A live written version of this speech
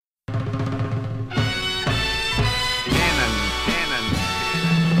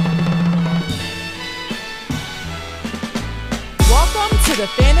to the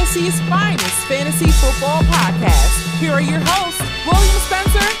Fantasy's finest fantasy football podcast. Here are your hosts, William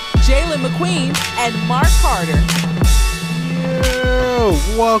Spencer, Jalen McQueen, and Mark Carter. Yo,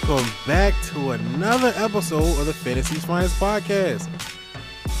 welcome back to another episode of the Fantasy's finest podcast.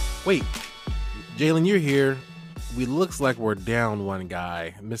 Wait, Jalen, you're here. We looks like we're down one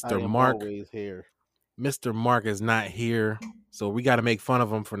guy, Mr. Mark. Always here. Mr. Mark is not here, so we got to make fun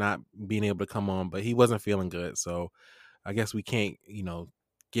of him for not being able to come on, but he wasn't feeling good, so I guess we can't,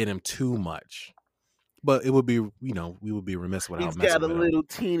 get him too much. But it would be, we would be remiss without He's messing got a with little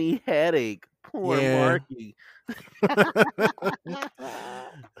teeny headache. Poor Yeah. Marky. him.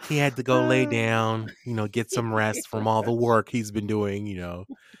 He had to go lay down, get some rest from all the work he's been doing,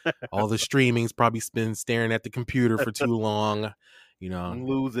 all the streamings, probably been staring at the computer for too long,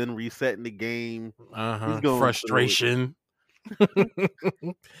 Losing, resetting the game, uh-huh, He's going frustration.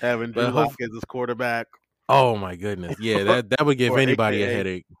 having Drew But Lock as his quarterback, Oh my goodness. Yeah, that would give Or anybody a AKA.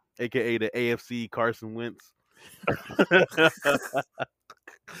 headache. aka the AFC Carson Wentz.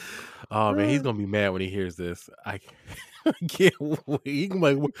 Oh man, he's gonna be mad when he hears this. I can't wait. He can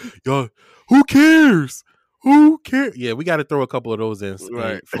be like, yo, who cares? Who cares? Yeah, we got to throw a couple of those in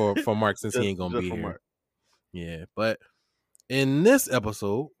Right. for Mark since he ain't gonna Just be for here. Mark. Yeah, but in this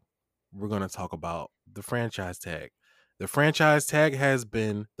episode, we're gonna talk about the franchise tag. The franchise tag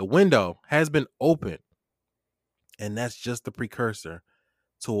the window has been open, and that's just the precursor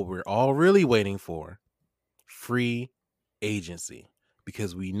to what we're all really waiting for: free agency.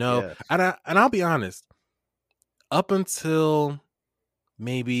 Because we know, Yes. and I'll be honest, up until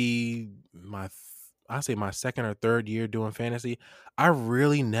maybe my second or third year doing fantasy, I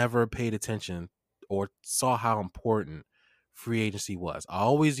really never paid attention or saw how important free agency was. I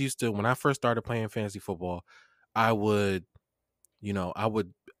always used to, when I first started playing fantasy football, I would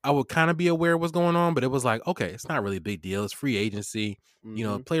kind of be aware of what's going on, but it was like, okay, it's not really a big deal. It's free agency.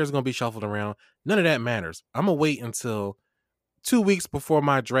 Mhm. Players are going to be shuffled around. None of that matters. I'm going to wait until 2 weeks before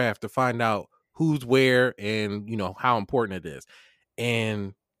my draft to find out who's where and, how important it is.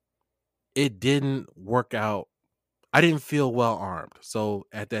 And it didn't work out. I didn't feel well armed. So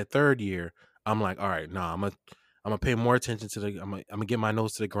at that third year, I'm like, all right, I'm gonna pay more attention to I'm gonna get my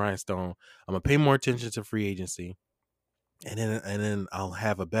nose to the grindstone. I'm gonna pay more attention to free agency. And then I'll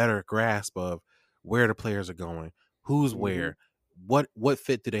have a better grasp of where the players are going, who's where, what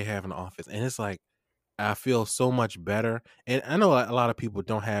fit do they have in the office. And it's like, I feel so much better. And I know a lot of people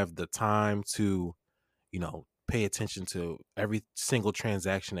don't have the time to, pay attention to every single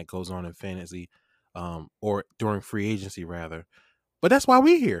transaction that goes on in fantasy, or during free agency rather. But that's why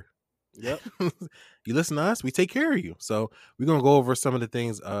we're here. Yep. You listen to us, we take care of you. So we're gonna go over some of the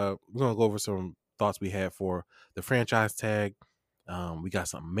things. We're gonna go over some thoughts we had for the franchise tag. We got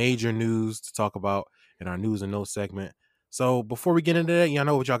some major news to talk about in our news and notes segment. So before we get into that, y'all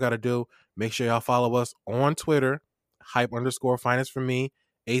know what y'all got to do. Make sure y'all follow us on Twitter, hype_finance for me,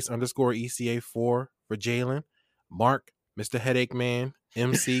 ace_ECA4 for Jalen, Mark, Mr. Headache Man,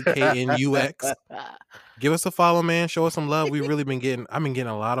 MCKNUX. Give us a follow, man. Show us some love. I've been getting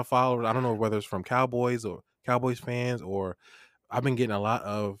a lot of followers. I don't know whether it's from Cowboys or Cowboys fans, or I've been getting a lot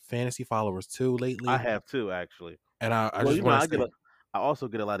of fantasy followers too lately. I have too, actually. And I Well, just want to say, I also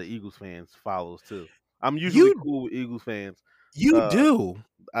get a lot of Eagles fans follows too. I'm usually cool with Eagles fans. you do.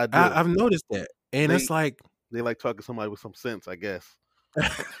 I do. I've noticed that. And it's like, They like talking to somebody with some sense, I guess.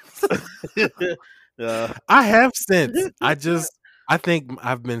 I have sense. I think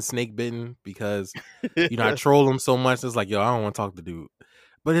I've been snake bitten because, I troll him so much. It's like, yo, I don't want to talk to dude.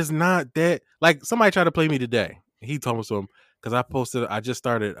 But it's not that. Like, somebody tried to play me today. He told me some, because I just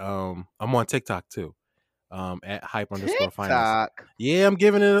started, I'm on TikTok too. At hype_finance. TikTok. Yeah, I'm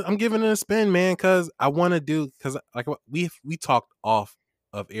giving it a spin, man, because I want to because like we talked off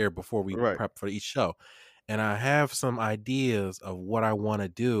of air before we prep for each show, and I have some ideas of what I want to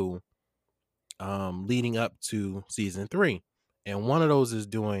do leading up to season 3, and one of those is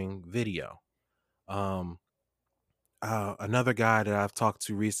doing video. Another guy that I've talked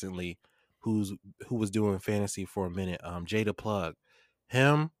to recently who was doing fantasy for a minute, Jada Plug,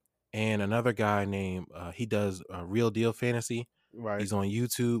 him and another guy named he does Real Deal Fantasy. Right. He's on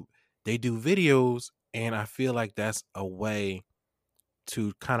YouTube. They do videos, and I feel like that's a way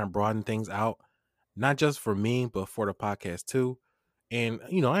to kind of broaden things out, not just for me, but for the podcast too. And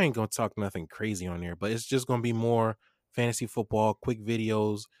I ain't gonna talk nothing crazy on there, but it's just gonna be more fantasy football, quick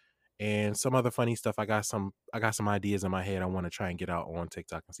videos, and some other funny stuff. I got some ideas in my head I want to try and get out on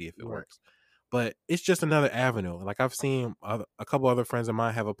TikTok and see if it works. But it's just another avenue. Like, I've seen a couple other friends of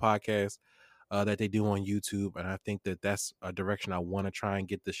mine have a podcast that they do on YouTube, and I think that that's a direction I want to try and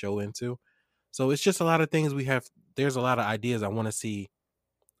get the show into. So it's just a lot of things we have. There's a lot of ideas I want to see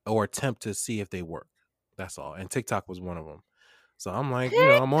or attempt to see if they work. That's all. And TikTok was one of them. So I'm like,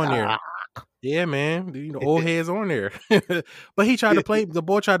 I'm on there. Yeah, man. Old heads on there. But he tried to play. The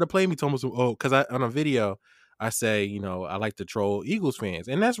boy tried to play me. Told me, because on a video, I say, I like to troll Eagles fans,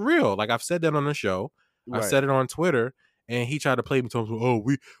 and that's real. Like I've said that on the show. I've said it on Twitter, and he tried to play me. Told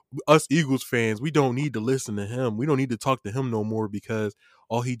me, us Eagles fans, we don't need to listen to him. We don't need to talk to him no more because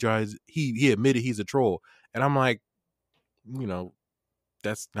all he tries, he admitted he's a troll, and I'm like,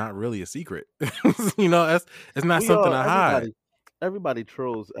 that's not really a secret. That's it's not something to hide. Everybody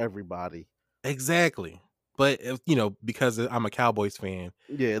trolls everybody. Exactly. But because I'm a Cowboys fan,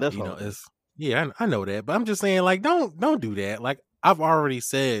 yeah, that's I know that. But I'm just saying, like, don't do that. Like, I've already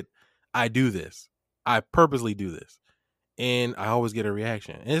said I do this. I purposely do this, and I always get a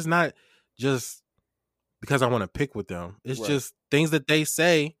reaction. And it's not just because I want to pick with them. It's just things that they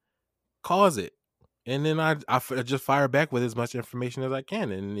say cause it. And then I just fire back with as much information as I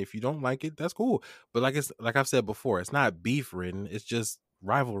can. And if you don't like it, that's cool. But like I've said before, it's not beef ridden. It's just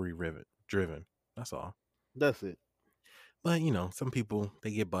rivalry driven. That's all. That's it. But some people,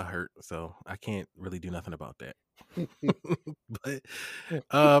 they get butt hurt, so I can't really do nothing about that.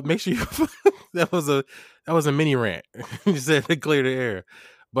 But make sure you that was a mini rant. You said to clear the air.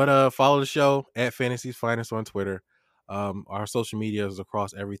 But follow the show at Fantasy's Finest on Twitter. Our social media is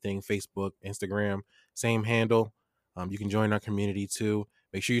across everything: Facebook, Instagram, same handle. You can join our community too.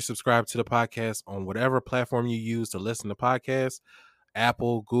 Make sure you subscribe to the podcast on whatever platform you use to listen to podcasts: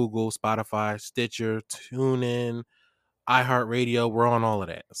 Apple, Google, Spotify, Stitcher, TuneIn, iHeartRadio. We're on all of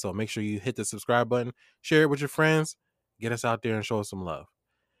that. So make sure you hit the subscribe button, share it with your friends, get us out there and show us some love.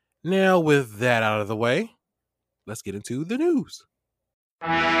 Now, with that out of the way, let's get into the news.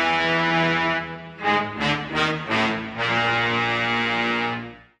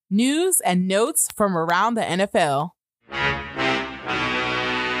 News and notes from around the NFL.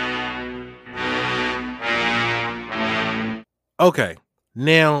 Okay,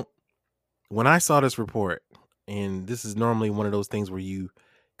 now, when I saw this report, and this is normally one of those things where you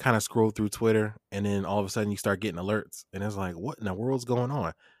kind of scroll through Twitter, and then all of a sudden you start getting alerts, and it's like, what in the world's going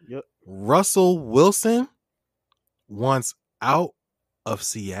on? Yep. Russell Wilson wants out of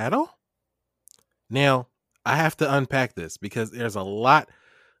Seattle? Now, I have to unpack this because there's a lot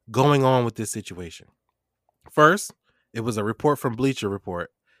going on with this situation. First, it was a report from Bleacher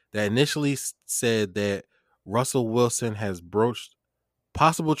Report that initially said that Russell Wilson has broached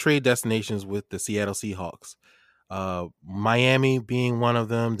possible trade destinations with the Seattle Seahawks, Miami being one of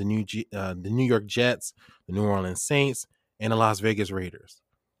them, the New York Jets, the New Orleans Saints, and the Las Vegas Raiders.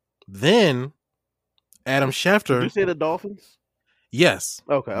 Then Adam Schefter. Did you say the Dolphins? Yes.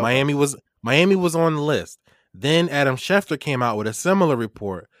 Okay. Miami was on the list. Then Adam Schefter came out with a similar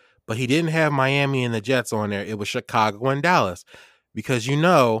report, but he didn't have Miami and the Jets on there. It was Chicago and Dallas, because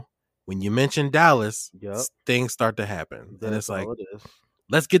when you mention Dallas, things start to happen. And it's like,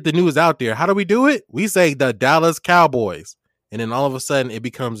 let's get the news out there. How do we do it? We say the Dallas Cowboys, and then all of a sudden it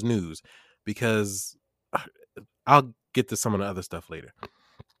becomes news, because I'll get to some of the other stuff later.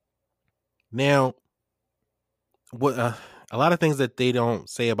 Now, what a lot of things that they don't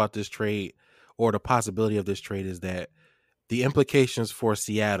say about this trade or the possibility of this trade is that the implications for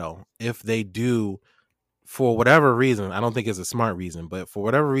Seattle, if they do, for whatever reason, I don't think it's a smart reason, but for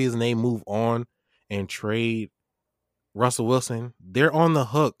whatever reason they move on and trade Russell Wilson, they're on the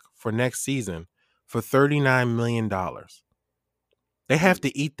hook for next season for $39 million. They have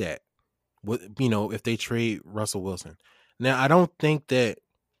to eat that, if they trade Russell Wilson. Now, I don't think that.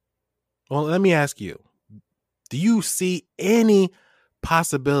 Well, let me ask you: do you see any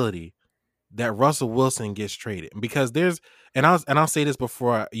possibility that Russell Wilson gets traded? Because I'll say this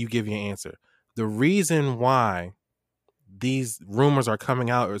before you give your answer. The reason why these rumors are coming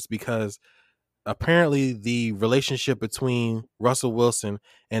out is because apparently the relationship between Russell Wilson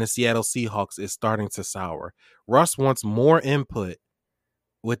and the Seattle Seahawks is starting to sour. Russ wants more input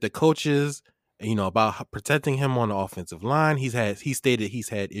with the coaches, about protecting him on the offensive line. He stated he's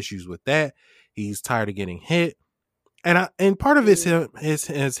had issues with that. He's tired of getting hit. And part of it's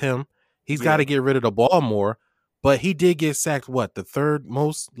him. He's got to get rid of the ball more. But he did get sacked, the third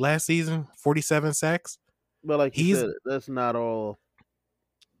most last season? 47 sacks? But like you said, that's not all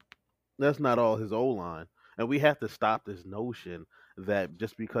his O-line. And we have to stop this notion that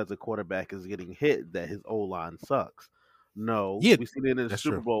just because a quarterback is getting hit, that his O-line sucks. No. We seen it in the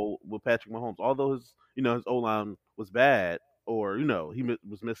Super Bowl with Patrick Mahomes. Although his O-line was bad, or, he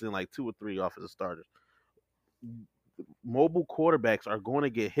was missing like 2 or 3 offensive starters. Mobile quarterbacks are going to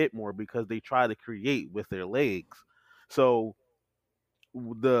get hit more because they try to create with their legs. So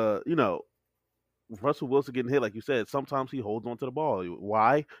Russell Wilson getting hit, like you said, sometimes he holds on to the ball.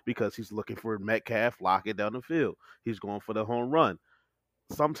 Why? Because he's looking for Metcalf, lock it down the field. He's going for the home run.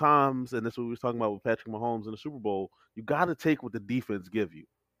 Sometimes, and this is what we were talking about with Patrick Mahomes in the Super Bowl, you got to take what the defense give you.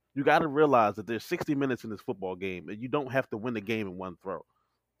 You got to realize that there's 60 minutes in this football game, and you don't have to win the game in one throw.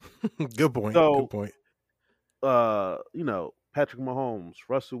 Good point. Good point. Patrick Mahomes,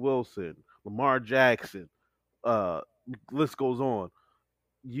 Russell Wilson, Lamar Jackson, list goes on.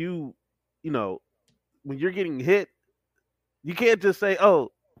 When you're getting hit, you can't just say,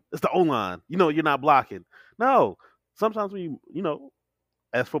 "Oh, it's the O-line." You're not blocking. No, sometimes when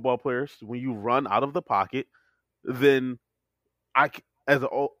as football players, when you run out of the pocket, then as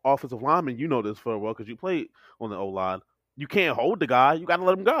an offensive lineman, you know this for well because you played on the O-line. You can't hold the guy. You got to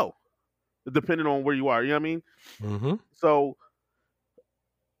let him go, depending on where you are. You know what I mean? Mm-hmm. So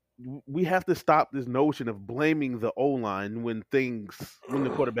we have to stop this notion of blaming the O-line when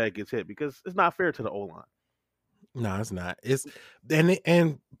the quarterback gets hit, because it's not fair to the O-line. No, it's not. It's I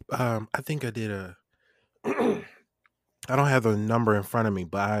think I did I don't have the number in front of me,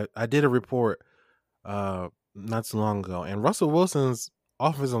 but I did a report not too long ago, and Russell Wilson's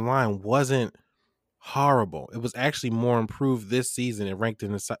offensive line wasn't horrible. It was actually more improved this season. It ranked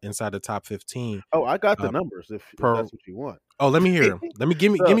inside the top 15. Oh, I got the numbers if that's what you want. Oh, let me hear them.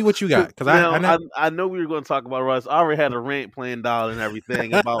 Give me what you got, because I know we were going to talk about Russ. I already had a rant planned out and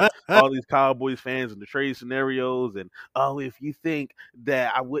everything about all these Cowboys fans and the trade scenarios, and if you think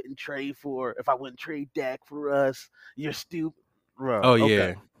that I wouldn't trade Dak for us, you're stupid. Bro, oh yeah.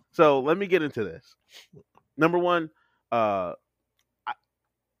 Okay. So let me get into this. Number one, on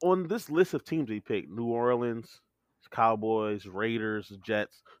this list of teams he picked, New Orleans, Cowboys, Raiders,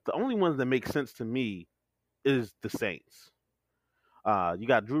 Jets, the only ones that make sense to me is the Saints. You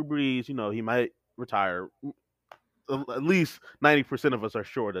got Drew Brees, he might retire. At least 90% of us are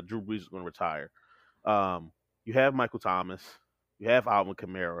sure that Drew Brees is going to retire. You have Michael Thomas. You have Alvin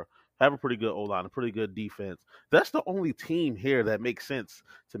Kamara. Have a pretty good O-line, a pretty good defense. That's the only team here that makes sense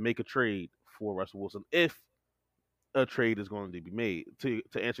to make a trade for Russell Wilson, if a trade is going to be made. To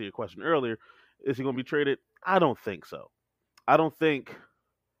answer your question earlier, is he going to be traded? I don't think so. I don't think,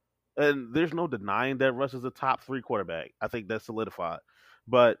 and there's no denying that Russ is a top 3 quarterback. I think that's solidified.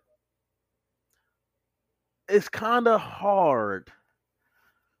 But it's kind of hard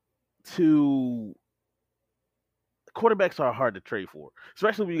quarterbacks are hard to trade for,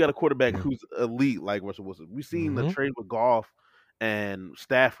 especially when you got a quarterback who's elite like Russell Wilson. We've seen the trade with Goff and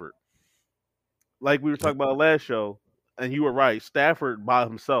Stafford. Like we were talking about last show, and you were right, Stafford by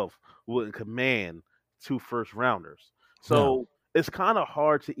himself wouldn't command 2 first-rounders. So it's kind of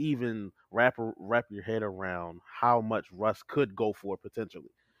hard to even wrap your head around how much Russ could go for potentially.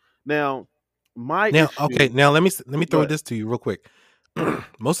 Now, let me throw this to you real quick.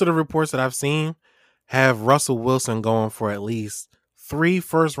 Most of the reports that I've seen have Russell Wilson going for at least 3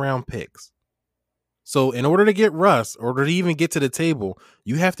 first-round picks. So in order to get Russ, or to even get to the table,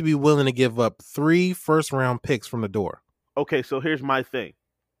 you have to be willing to give up 3 first-round picks from the door. Okay, so here's my thing.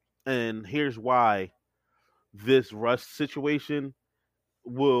 And here's why this Russ situation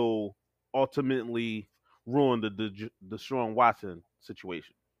will ultimately ruin the Deshaun Watson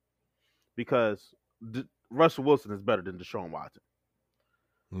situation. Because Russell Wilson is better than Deshaun Watson.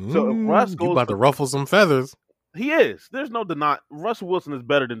 So if Russ goes, you about to ruffle some feathers. He is. There's no denying. Russell Wilson is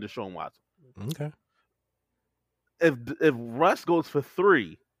better than Deshaun Watson. Okay. If Russ goes for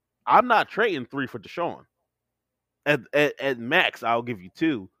 3, I'm not trading 3 for Deshaun. At max, I'll give you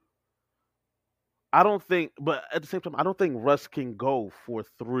 2. I don't think, but at the same time, I don't think Russ can go for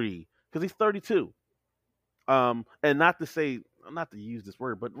 3 because he's 32. And not to use this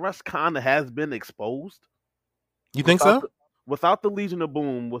word, but Russ kind of has been exposed. You think so? Without the Legion of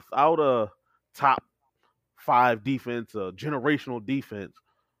Boom, without a top 5 defense, a generational defense,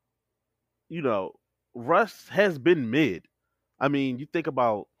 Russ has been mid. I mean, you think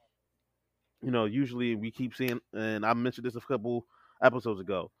about, usually we keep seeing, and I mentioned this a couple episodes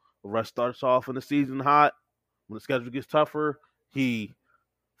ago, Russ starts off in the season hot. When the schedule gets tougher, he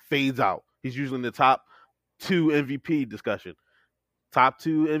fades out. He's usually in the top 2 MVP discussion. Top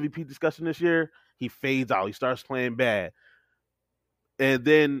 2 MVP discussion this year, he fades out. He starts playing bad. And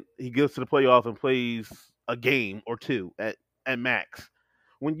then he gets to the playoff and plays a game or 2 at max.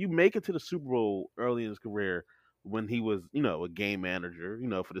 When you make it to the Super Bowl early in his career, when he was, a game manager,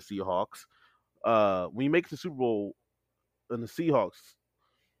 for the Seahawks, when you make it to the Super Bowl in the Seahawks,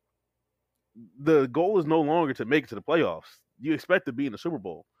 the goal is no longer to make it to the playoffs. You expect to be in the Super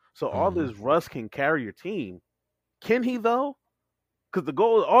Bowl. So all this Russ can carry your team. Can he, though? Because the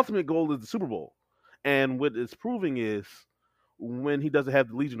ultimate goal is the Super Bowl. And what it's proving is when he doesn't have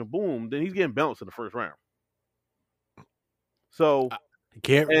the Legion of Boom, then he's getting bounced in the first round. So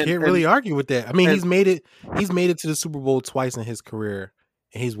can't really argue with that. I mean, he's made it to the Super Bowl twice in his career,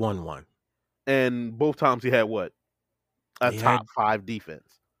 and he's won one. And both times he had what? A top 5 defense.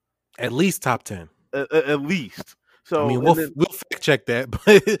 At least top 10. At least. So I mean, we'll fact check that, but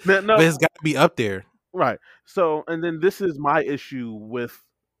it's got to be up there. Right. So, and then this is my issue with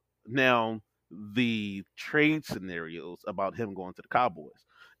now the trade scenarios about him going to the Cowboys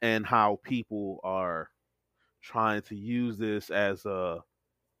and how people are trying to use this as oh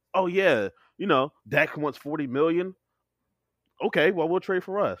yeah, Dak wants $40 million. Okay, well, we'll trade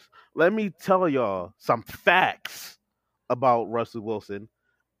for Russ. Let me tell y'all some facts about Russell Wilson,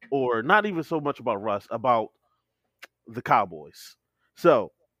 or not even so much about Russ, about the Cowboys.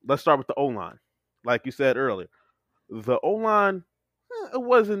 So let's start with the O-line. Like you said earlier, the O-line, it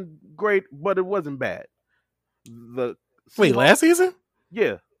wasn't great, but it wasn't bad. Wait, last season?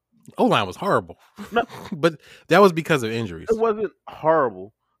 Yeah. O-line was horrible. No, but that was because of injuries. It wasn't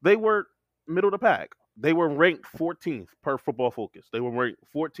horrible. They were middle of the pack. They were ranked 14th per Football Focus. They were ranked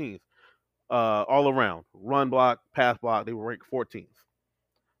 14th all around. Run block, pass block, they were ranked 14th.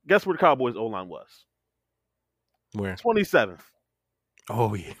 Guess where the Cowboys O-line was? Where? 27th.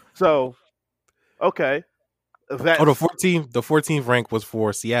 Oh, yeah. So, okay. The 14th rank was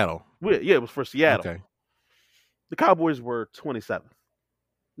for Seattle. Yeah, it was for Seattle. Okay. The Cowboys were 27th.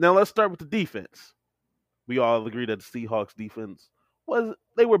 Now let's start with the defense. We all agree that the Seahawks defense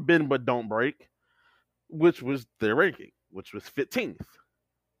they were bend but don't break, which was their ranking, which was 15th.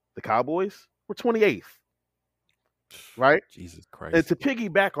 The Cowboys were 28th. Right? Jesus Christ. And to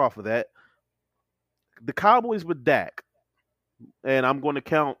piggyback off of that, the Cowboys with Dak, and I'm going to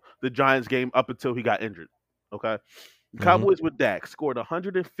count the Giants game up until he got injured. Okay? The Cowboys with Dak scored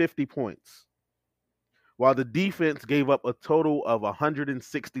 150 points, while the defense gave up a total of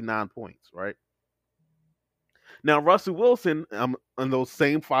 169 points, right? Now, Russell Wilson, in those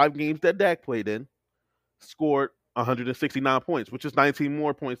same 5 games that Dak played in, scored 169 points, which is 19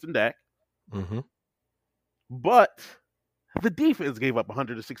 more points than Dak. Mm-hmm. But the defense gave up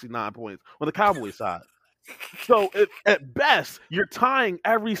 169 points on the Cowboys side. So, at best, you're tying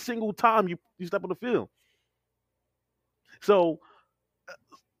every single time you step on the field. So,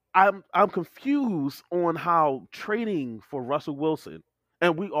 I'm confused on how trading for Russell Wilson,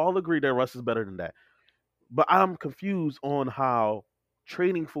 and we all agree that Russ is better than that, but I'm confused on how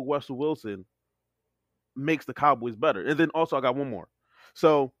trading for Russell Wilson makes the Cowboys better. And then also I got one more.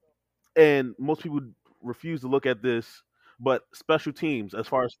 So, and most people refuse to look at this, but special teams, as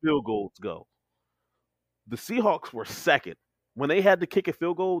far as field goals go, the Seahawks were second. When they had to kick a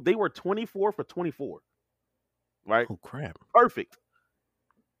field goal, they were 24 for 24. Right? Oh, crap. Perfect.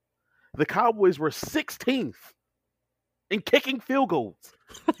 The Cowboys were 16th in kicking field goals.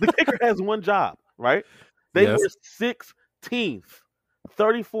 The kicker has one job, right? They were 16th,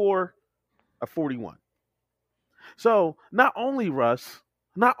 34 or 41. So not only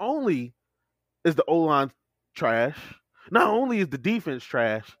is the O-line trash, not only is the defense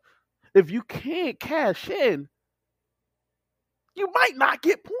trash, if you can't cash in, you might not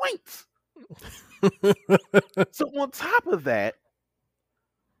get points. So on top of that,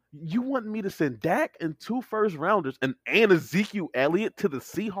 you want me to send Dak and 2 first-rounders and Ezekiel Elliott to the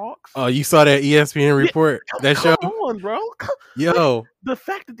Seahawks? Oh, you saw that ESPN report? Come on, bro. Yo. The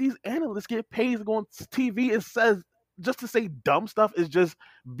fact that these analysts get paid to go on TV and says just to say dumb stuff is just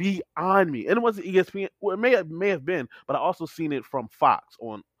beyond me. And it wasn't ESPN. Well, it may have been, but I also seen it from Fox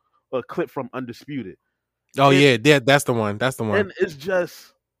on a clip from Undisputed. Oh, yeah, that's the one. That's the one.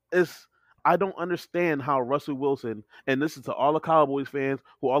 And I don't understand how Russell Wilson, and this is to all the Cowboys fans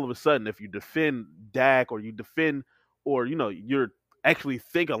who all of a sudden, if you defend Dak or you're actually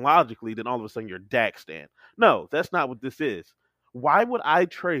thinking logically, then all of a sudden you're Dak stan. No, that's not what this is. Why would I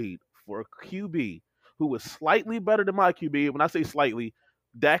trade for a QB who was slightly better than my QB? When I say slightly,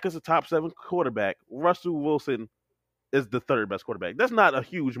 Dak is a top 7 quarterback. Russell Wilson is the 3rd best quarterback. That's not a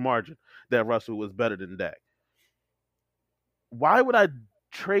huge margin that Russell was better than Dak. Why would I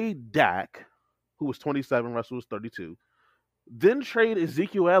trade Dak, who was 27, Russell was 32, then trade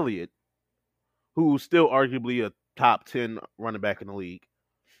Ezekiel Elliott, who's still arguably a top 10 running back in the league,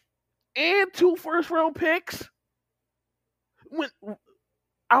 and 2 first-round picks? When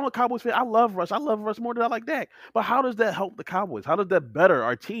I'm a Cowboys fan, I love Russ. I love Russ more than I like Dak. But how does that help the Cowboys? How does that better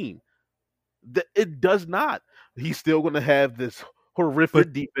our team? It does not. He's still going to have this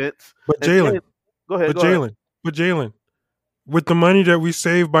horrific defense. But Jalen, go ahead. But Jalen, with the money that we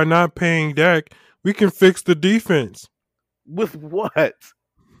save by not paying Dak, we can fix the defense. With what?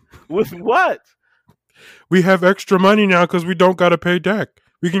 With what? we have extra money now because we don't got to pay Dak.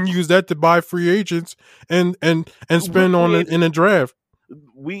 We can use that to buy free agents and spend on it in a draft.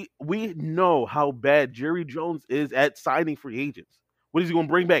 We know how bad Jerry Jones is at signing free agents. What is he going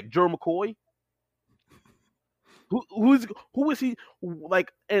to bring back? Gerald McCoy? Who is he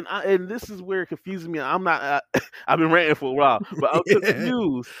like? And this is where it confuses me. I'm not. I've been ranting for a while, but I'm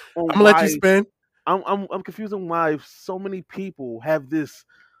confused. I'm gonna let you spin. I'm confused on why so many people have this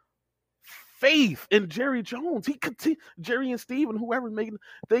faith in Jerry Jones. Jerry and Steven, whoever's making,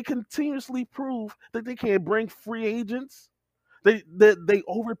 they continuously prove that they can't bring free agents. They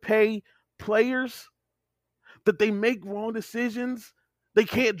overpay players. That they make wrong decisions. They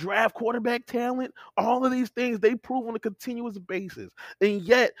can't draft quarterback talent. All of these things they prove on a continuous basis. And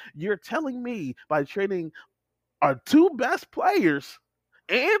yet you're telling me by trading our two best players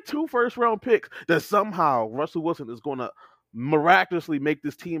and 2 first-round picks that somehow Russell Wilson is going to miraculously make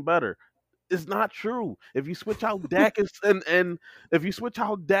this team better. It's not true. If you switch out Dak and if you switch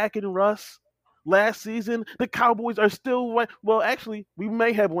out Dak and Russ last season, the Cowboys are still right. Well, actually, we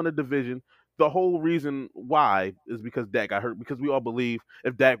may have won a division. The whole reason why is because Dak got hurt. Because we all believe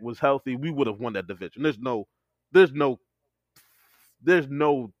if Dak was healthy, we would have won that division. There's no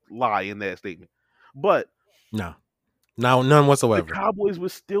lie in that statement. But no, none whatsoever. The Cowboys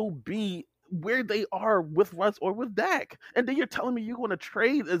would still be where they are with Russ or with Dak. And then you're telling me you're going to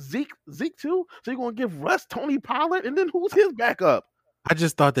trade Zeke too? So you're going to give Russ Tony Pollard? And then who's his backup? I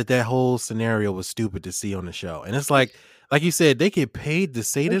just thought that whole scenario was stupid to see on the show. And it's like you said, they get paid to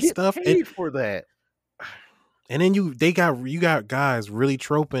say this stuff. They get paid for that. And then you got guys really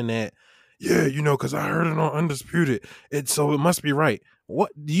troping that, yeah, because I heard it on Undisputed. So it must be right.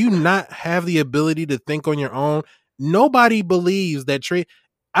 What, do you not have the ability to think on your own? Nobody believes that trade.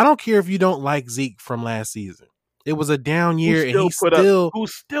 I don't care if you don't like Zeke from last season. It was a down year, and who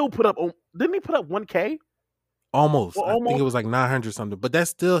still put up. Didn't he put up 1K? Almost. I think it was like 900 something. But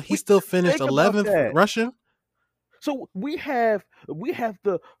that's still he still finished 11th rushing. So we have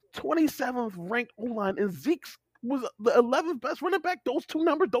the 27th ranked O-line, and Zeke was the 11th best running back. Those two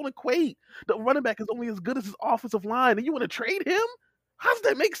numbers don't equate. The running back is only as good as his offensive line, and you want to trade him? How does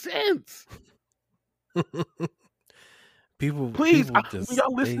that make sense? Please, when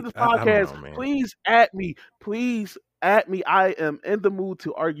y'all listen to this podcast, please at me. Please at me. I am in the mood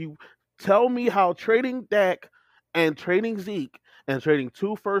to argue. Tell me how trading Dak and trading Zeke and trading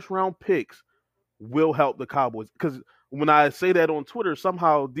 2 first-round picks will help the Cowboys. Because when I say that on Twitter,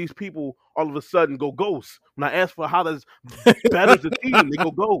 somehow these people all of a sudden go ghost. When I ask for how does better the team, they go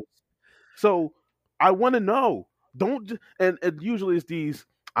ghost. So I want to know. And usually it's these.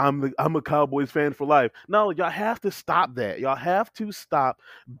 I'm a Cowboys fan for life. No, y'all have to stop that. Y'all have to stop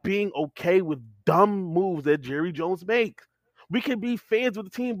being okay with dumb moves that Jerry Jones makes. We can be fans of the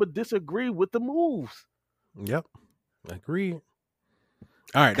team but disagree with the moves. Yep, agree. All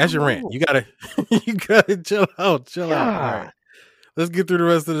right, that's your rant. You gotta chill out. All right, let's get through the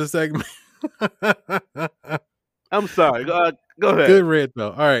rest of the segment. I'm sorry. Go ahead. Good rant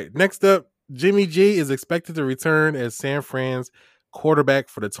though. All right, next up, Jimmy G is expected to return as San Fran's quarterback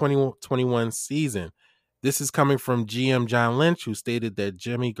for the 2021 season. This is coming from GM John Lynch, who stated that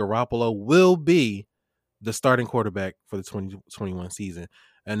Jimmy Garoppolo will be the starting quarterback for the 2021 season.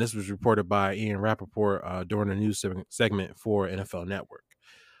 And this was reported by Ian Rappaport during the news segment for NFL Network.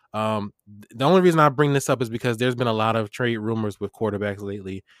 The only reason I bring this up is because there's been a lot of trade rumors with quarterbacks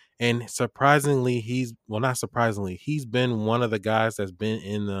lately. And surprisingly, he's been one of the guys that's been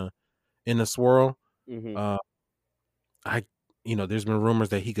in the swirl. Mm-hmm. There's been rumors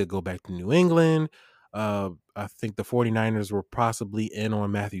that he could go back to New England. I think the 49ers were possibly in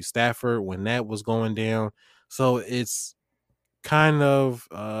on Matthew Stafford when that was going down. So it's kind of,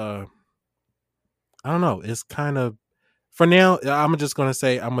 I don't know. It's kind of, for now, I'm just going to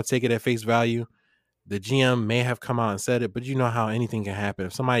say, I'm going to take it at face value. The GM may have come out and said it, but you know how anything can happen.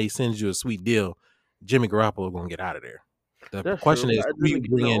 If somebody sends you a sweet deal, Jimmy Garoppolo is going to get out of there. The question is, who you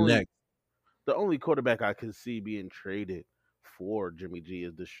bring in next? The only quarterback I can see being traded for Jimmy G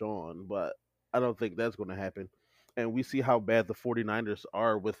is Deshaun, but I don't think that's going to happen. And we see how bad the 49ers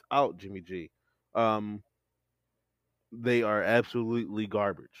are without Jimmy G. They are absolutely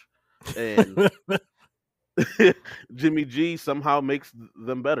garbage. And Jimmy G somehow makes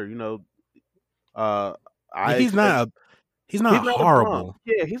them better. He's not horrible.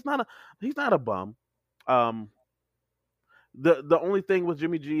 Yeah, he's not a bum. The only thing with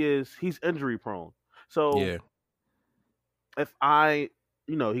Jimmy G is he's injury prone. So yeah. If he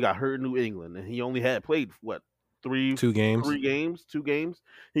got hurt in New England and he only had played two games.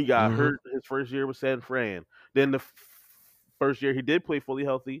 He got hurt his first year with San Fran. Then the first year he did play fully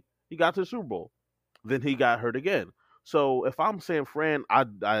healthy, he got to the Super Bowl. then he got hurt again. So if I'm San Fran,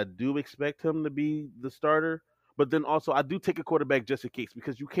 I do expect him to be the starter, but then also I do take a quarterback just in case,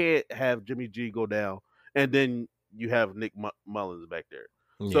 because you can't have Jimmy G go down and then you have Nick Mullins back there.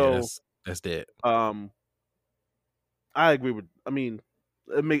 Yeah, so that's dead. I agree with. I mean,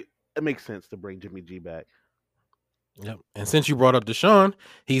 it makes sense to bring Jimmy G back. Yep. And since you brought up Deshaun,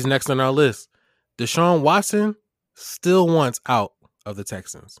 he's next on our list. Deshaun Watson still wants out of the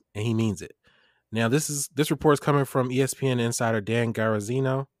Texans, and he means it. Now, this report is coming from ESPN insider Dan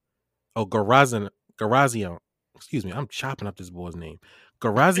Garazino. Oh, Garazio. Excuse me, I'm chopping up this boy's name.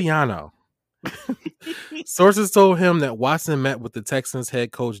 Garaziano. Sources told him that Watson met with the Texans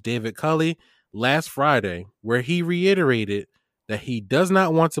head coach David Culley last Friday, where he reiterated that he does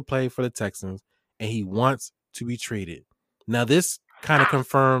not want to play for the Texans and he wants to be traded. Now, this kind of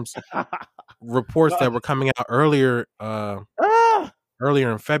confirms reports that were coming out earlier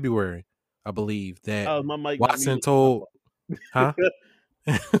in February, I believe, that Watson told, huh?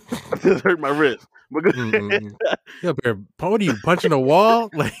 I just hurt my wrist. Yeah, what are you, punching a wall?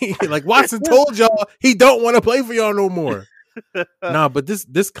 Like Watson told y'all he don't want to play for y'all no more. No, but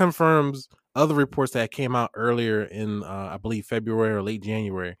this confirms other reports that came out earlier in I believe February or late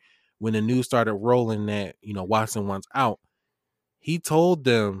January, when the news started rolling that, you know, Watson wants out. He told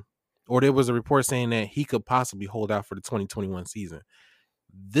them, or there was a report saying that he could possibly hold out for the 2021 season.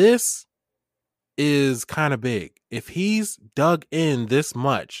 This is kind of big. If he's dug in this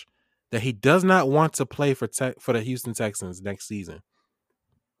much that he does not want to play for the Houston Texans next season,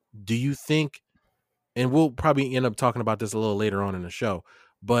 do you think, and we'll probably end up talking about this a little later on in the show,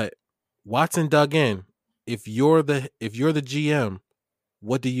 but Watson dug in. If you're the GM,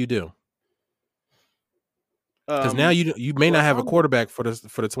 what do you do? Because now you may not have a quarterback for the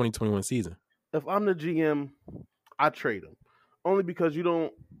 2021 season. If I'm the GM, I trade him, only because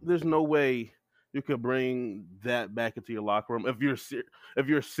there's no way you could bring that back into your locker room if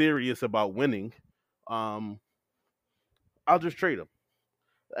you're serious about winning. I'll just trade him.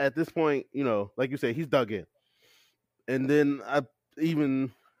 At this point, you know, like you said, he's dug in. And then I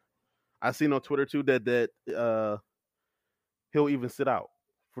seen on Twitter too that he'll even sit out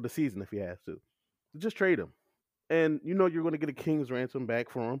for the season if he has to. Just trade him. And you know you're going to get a king's ransom back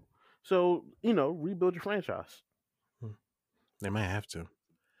for him. So, you know, rebuild your franchise. They might have to.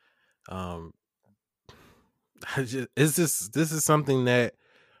 This is something that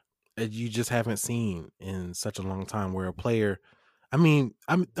you just haven't seen in such a long time, where a player, I mean,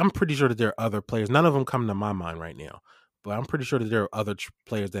 I'm pretty sure that there are other players. None of them come to my mind right now, but I'm pretty sure that there are other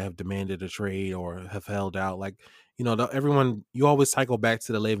players that have demanded a trade or have held out. Like, you know, everyone, you always cycle back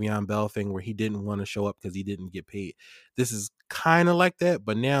to the Le'Veon Bell thing where he didn't want to show up because he didn't get paid. This is kind of like that,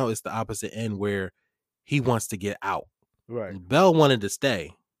 but now it's the opposite end where he wants to get out. Right. Bell wanted to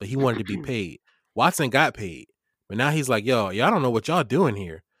stay, but he wanted to be paid. Watson got paid, but now he's like, y'all don't know what y'all doing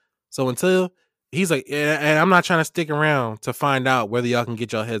here. So until he's like, and I'm not trying to stick around to find out whether y'all can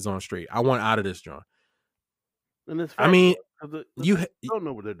get your heads on straight. I want out of this joint. And it's I mean, you don't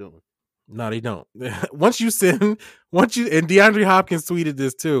know what they're doing. No, they don't. Once you and DeAndre Hopkins tweeted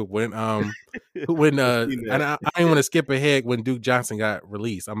this too when and I didn't want to skip ahead when Duke Johnson got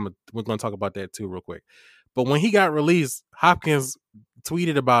released. We're going to talk about that too real quick. But when he got released, Hopkins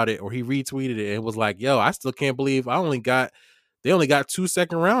tweeted about it, or he retweeted it, and was like, "Yo, I still can't believe they only got 2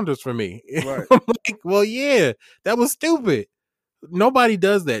 second rounders for me." Right. I'm like, well, yeah, that was stupid. Nobody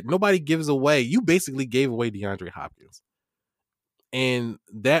does that. Nobody gives away. You basically gave away DeAndre Hopkins. And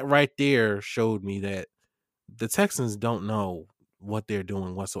that right there showed me that the Texans don't know what they're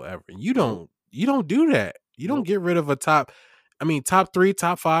doing whatsoever. You don't do that. You don't get rid of a top 3,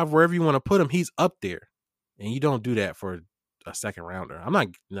 top 5, wherever you want to put him. He's up there. And you don't do that for a second rounder. I'm not,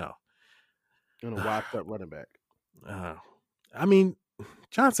 no. And a washed up running back. I mean,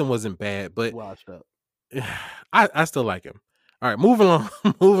 Johnson wasn't bad, but washed up. I still like him. All right,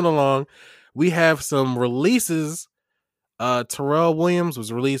 moving along. We have some releases. Terrell Williams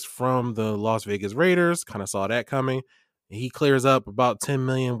was released from the Las Vegas Raiders. Kind of saw that coming. He clears up about $10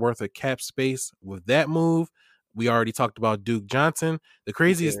 million worth of cap space with that move. We already talked about Duke Johnson. The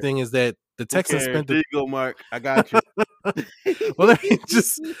craziest thing is that the Texans spent. There you go, Mark. I got you. Well, let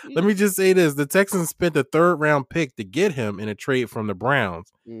me just say this: the Texans spent a 3rd round pick to get him in a trade from the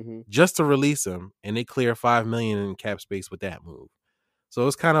Browns, just to release him, and they clear $5 million in cap space with that move. So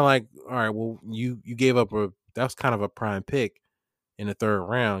it's kind of like, all right, well, you gave up that was kind of a prime pick in the 3rd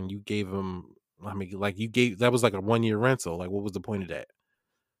round. You gave him, that was like a 1-year rental. Like, what was the point of that?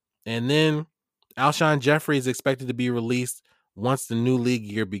 And then Alshon Jeffrey is expected to be released once the new league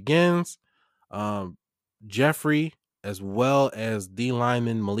year begins. Jeffrey as well as D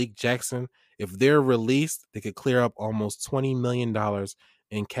lineman Malik Jackson. If they're released, they could clear up almost $20 million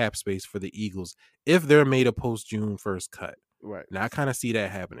in cap space for the Eagles if they're made a post June 1st cut. Right. Now I kind of see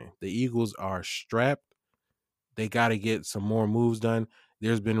that happening. The Eagles are strapped. They got to get some more moves done.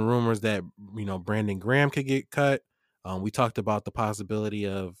 There's been rumors that, Brandon Graham could get cut. We talked about the possibility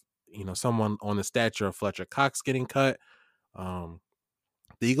of, someone on the stature of Fletcher Cox getting cut. The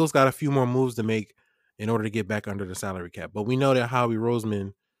Eagles got a few more moves to make in order to get back under the salary cap. But we know that Howie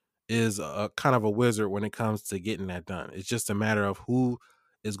Roseman is a kind of a wizard when it comes to getting that done. It's just a matter of who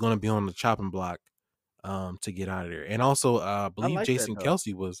is going to be on the chopping block to get out of there. And also, I believe Jason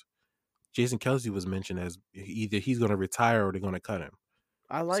Kelce was mentioned as either he's going to retire or they're going to cut him.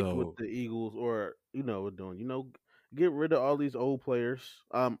 I like what the Eagles are doing. Get rid of all these old players.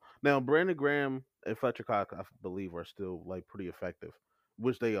 Now Brandon Graham and Fletcher Cox, I believe, are still like pretty effective,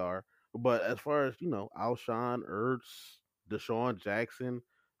 which they are. But as far as Alshon, Ertz, Deshaun Jackson,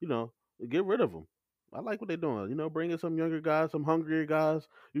 get rid of them. I like what they're doing. Bring in some younger guys, some hungrier guys.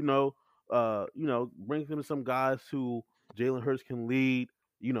 Bring in some guys who Jalen Hurts can lead.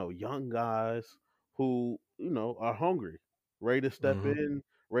 Young guys who are hungry, ready to step in,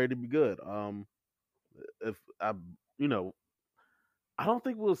 ready to be good. If I, I don't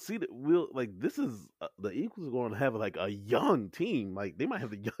think we'll see that. This is the Eagles are going to have like a young team. Like they might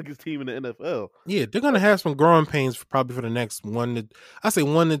have the youngest team in the NFL. Yeah, they're going to have some growing pains probably for the next 1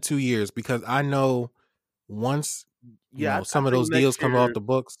 to 2 years because I know once some of those deals come off the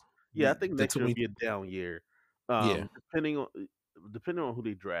books. Yeah, I think next year will be a down year. Depending on who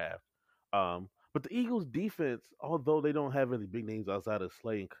they draft. But the Eagles defense, although they don't have any big names outside of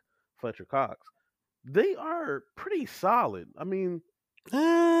Slay and Fletcher Cox, they are pretty solid. I mean,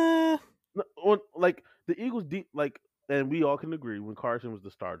 the Eagles and we all can agree when Carson was the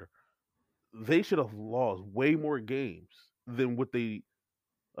starter, they should have lost way more games than what they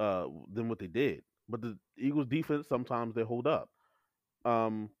did. But the Eagles defense sometimes they hold up.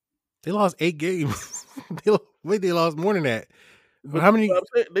 They lost 8 games. They lost more than that. But how many?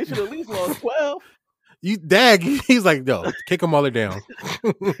 They should at least lost 12. He's like, no, kick them all down.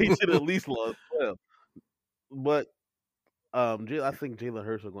 They should at least lost 12. But I think Jalen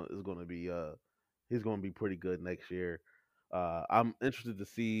Hurts is going to be he's going to be pretty good next year. I'm interested to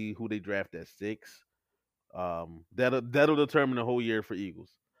see who they draft at 6. That'll determine the whole year for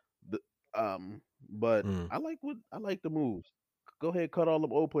Eagles. But I like the moves. Go ahead, cut all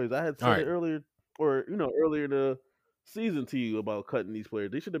them old players. I had said it earlier, or earlier in the season to you about cutting these players.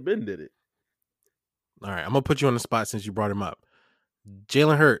 They should have been did it. All right, I'm gonna put you on the spot since you brought him up.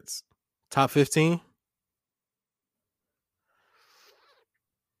 Jalen Hurts, top 15.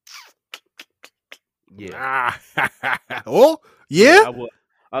 Yeah. Oh, yeah. I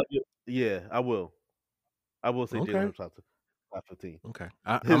will. I will say Jalen Hurts top 15. Okay,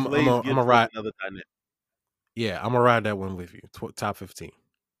 I'm gonna ride another dynamic. Yeah, I'm gonna ride that one with you. Top 15.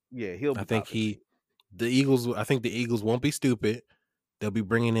 Yeah, he'll. I think the Eagles won't be stupid. They'll be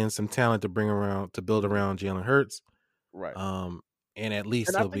bringing in some talent to build around Jalen Hurts. Right. And at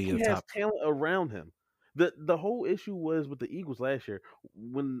least he'll be he has talent around him. The whole issue was with the Eagles last year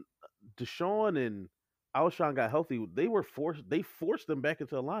when Deshaun and Alshon got healthy. They forced them back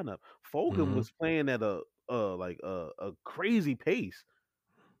into the lineup. Fulgham was playing at a crazy pace.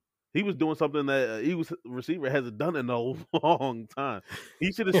 He was doing something that Eagles receiver hasn't done in a long time.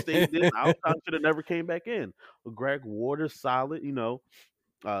 He should have stayed in. Alshon should have never came back in. Greg Ward solid. He'll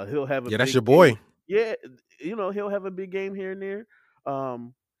have a that's your boy. Game. Yeah, he'll have a big game here and there.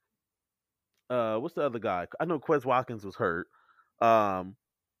 What's the other guy? I know Quez Watkins was hurt.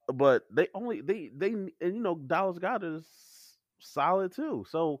 But they Dallas Goedert is solid too.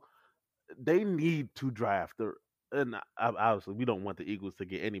 So they need to draft and obviously we don't want the Eagles to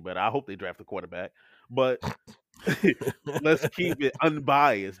get any better. I hope they draft a quarterback, but let's keep it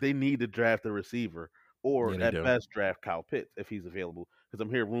unbiased. They need to draft a receiver or at best draft Kyle Pitts if he's available. Because I'm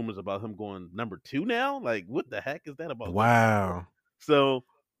hearing rumors about him going number 2 now. Like, what the heck is that about? Wow. So,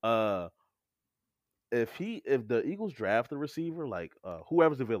 if the Eagles draft a receiver, like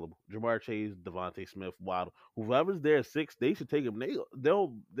whoever's available, Jamar Chase, Devontae Smith, Waddle, whoever's there at 6, they should take him.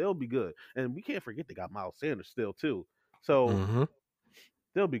 They'll be good. And we can't forget they got Miles Sanders still too. So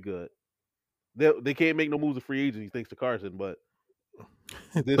they'll be good. They can't make no moves of free agency thanks to Carson, but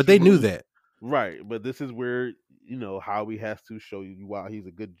they knew that. Right. But this is where Howie has to show you why he's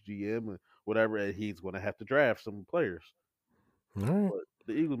a good GM and whatever, and he's going to have to draft some players. All right. But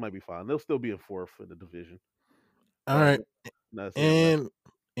the Eagles might be fine. They'll still be in 4th in the division. All right. And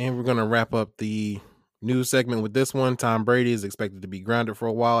we're going to wrap up the news segment with this one. Tom Brady is expected to be grounded for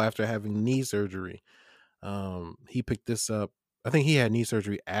a while after having knee surgery. He picked this up. I think he had knee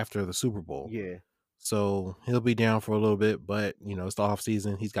surgery after the Super Bowl. Yeah. So he'll be down for a little bit, but it's the off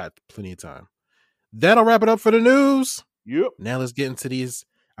season. He's got plenty of time. That'll wrap it up for the news. Yep. Now let's get into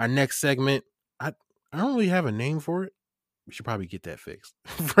our next segment. I don't really have a name for it. We should probably get that fixed.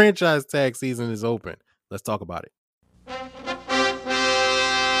 Franchise tag season is open. Let's talk about it.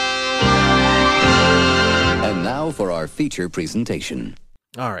 And now for our feature presentation.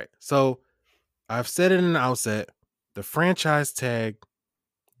 All right. So I've said it in the outset, the franchise tag,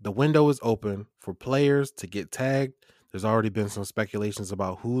 the window is open for players to get tagged. There's already been some speculations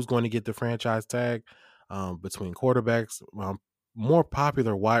about who's going to get the franchise tag between quarterbacks, more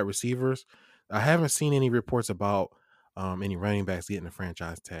popular wide receivers. I haven't seen any reports about any running backs getting the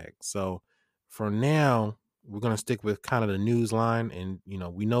franchise tag. So for now, we're going to stick with kind of the news line. And,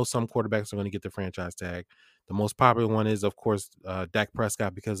 we know some quarterbacks are going to get the franchise tag. The most popular one is, of course, Dak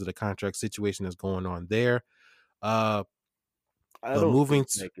Prescott because of the contract situation that's going on there. I don't think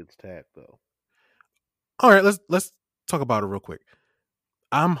Dak gets tagged, though. All right, let's talk about it real quick.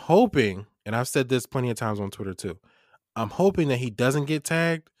 I'm hoping, and I've said this plenty of times on Twitter too, I'm hoping that he doesn't get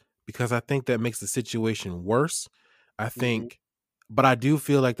tagged because I think that makes the situation worse. I think, but I do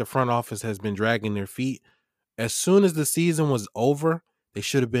feel like the front office has been dragging their feet. As soon as the season was over, they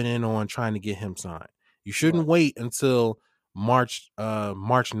should have been in on trying to get him signed. You shouldn't wait until March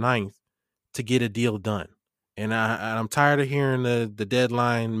 9th to get a deal done. And I'm tired of hearing the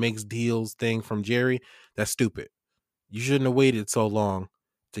deadline makes deals thing from Jerry. That's stupid. You shouldn't have waited so long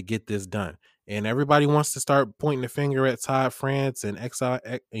to get this done. And everybody wants to start pointing the finger at Todd France and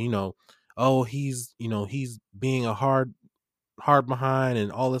he's being a hard behind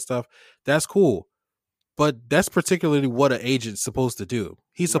and all this stuff. That's cool. But that's particularly what an agent's supposed to do.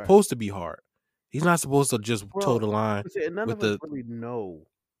 He's supposed to be hard. He's not supposed to just toe the line. None of us really know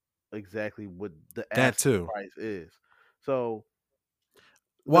exactly what the asking price is. So,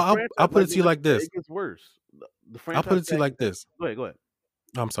 well, I'll put it to you like this. It gets worse. I'll put it to you like this. Go ahead.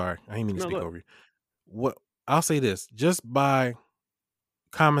 I'm sorry. I didn't mean to speak over you. What I'll say this, just by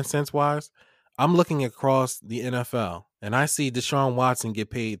common sense wise, I'm looking across the NFL and I see Deshaun Watson get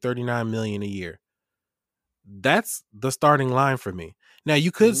paid $39 million a year. That's the starting line for me. Now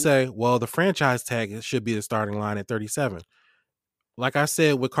you could say, well, the franchise tag should be the starting line at 37. Like I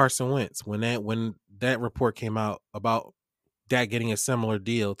said with Carson Wentz, when that report came out about Dak getting a similar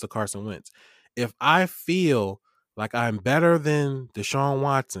deal to Carson Wentz, if I feel like I'm better than Deshaun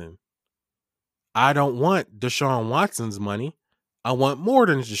Watson, I don't want Deshaun Watson's money. I want more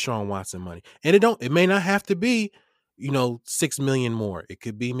than Deshaun Watson money. And it may not have to be, $6 million more. It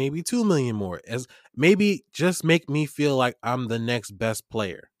could be maybe $2 million more. As maybe just make me feel like I'm the next best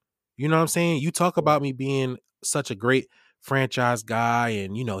player. You know what I'm saying? You talk about me being such a great franchise guy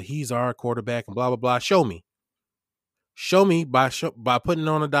and, he's our quarterback and blah, blah, blah. Show me by putting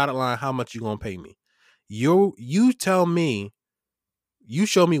on a dotted line how much you're going to pay me. You tell me, you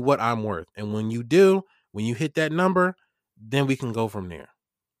show me what I'm worth. And when you hit that number, then we can go from there.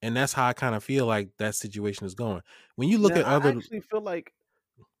 And that's how I kind of feel like that situation is going. When you look at other, I actually feel like,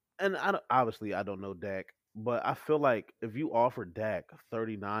 and obviously I don't know Dak, but I feel like if you offer Dak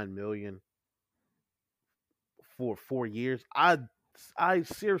 $39 million for 4 years, I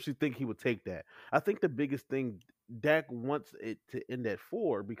seriously think he would take that. I think the biggest thing, Dak wants it to end at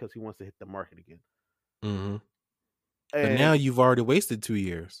 4 because he wants to hit the market again. Mm-hmm. But now you've already wasted 2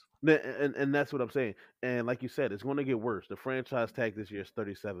 years. And that's what I'm saying. And like you said, it's going to get worse. The franchise tag this year is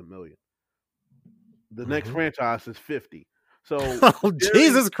 $37 million. The next franchise is 50. So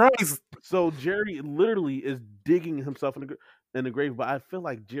Jesus Christ. So Jerry literally is digging himself in the grave. But I feel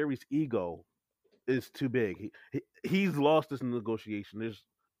like Jerry's ego is too big. He's lost this negotiation. There's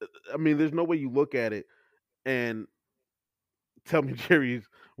no way you look at it and tell me Jerry's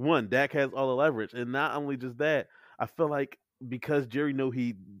won. Dak has all the leverage. And not only just that, I feel like because Jerry know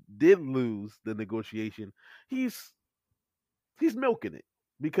he did lose the negotiation, he's milking it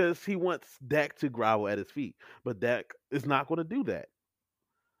because he wants Dak to grovel at his feet. But Dak is not going to do that.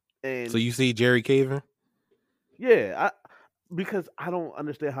 And so you see Jerry caving? Yeah, because I don't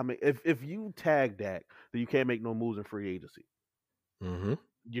understand how if you tag Dak, then you can't make no moves in free agency. Mm-hmm.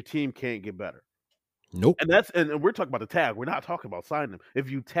 Your team can't get better. Nope. And we're talking about the tag. We're not talking about signing him. If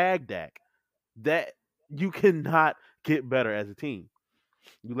you tag Dak, that you cannot get better as a team.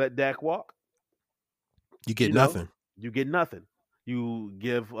 You let Dak walk, you get nothing. You get nothing. You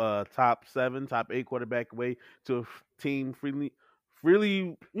give top 7, top 8 quarterback away to a team freely,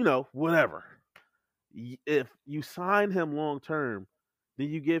 whatever. If you sign him long term, then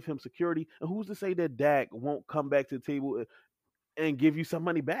you give him security. And who's to say that Dak won't come back to the table and give you some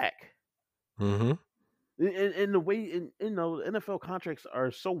money back? Mm-hmm. And the way NFL contracts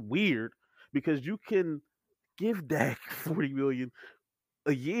are so weird because you can give Dak $40 million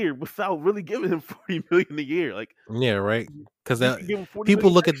a year without really giving him $40 million a year. Like, yeah, right. Because you can give him $40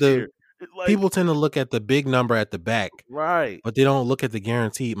 people million look at next year. Like, people tend to look at the big number at the back, right? But they don't look at the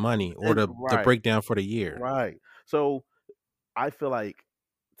guaranteed money or the breakdown for the year, right? So I feel like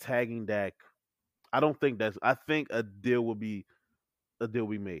tagging Dak. I think a deal will be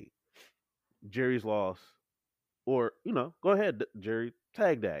made. Jerry's loss, or go ahead, Jerry,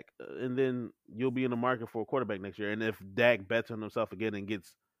 tag Dak, and then you'll be in the market for a quarterback next year. And if Dak bets on himself again and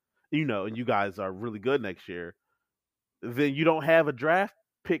gets, and you guys are really good next year, then you don't have a draft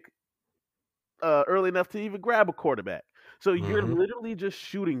pick early enough to even grab a quarterback. So you're literally just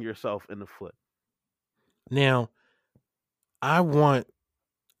shooting yourself in the foot. Now, I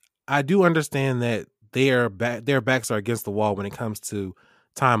do understand that their backs are against the wall when it comes to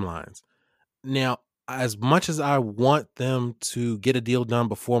timelines. Now, as much as I want them to get a deal done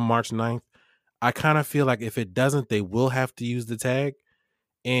before March 9th, I kind of feel like if it doesn't, they will have to use the tag.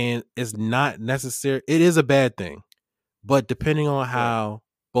 And it's not necessary. It is a bad thing. But depending on how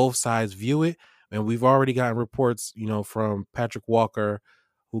both sides view it, and we've already gotten reports, from Patrick Walker,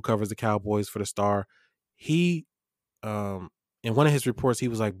 who covers the Cowboys for the Star. He, in one of his reports, he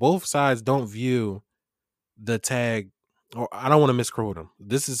was like, both sides don't view the tag, or I don't want to misquote him.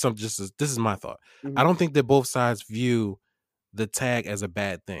 This is this is my thought. I don't think that both sides view the tag as a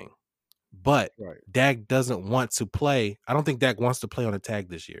bad thing. But Dak doesn't want to play. I don't think Dak wants to play on a tag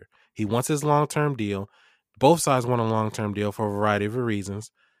this year. He wants his long-term deal. Both sides want a long-term deal for a variety of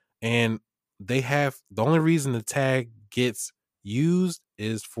reasons. And the only reason the tag gets used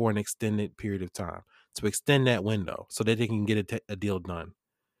is for an extended period of time, to extend that window so that they can get a deal done.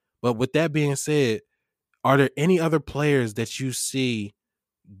 But with that being said, are there any other players that you see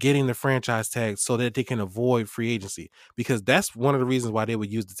getting the franchise tag so that they can avoid free agency? Because that's one of the reasons why they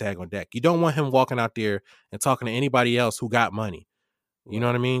would use the tag on Dak. You don't want him walking out there and talking to anybody else who got money. You know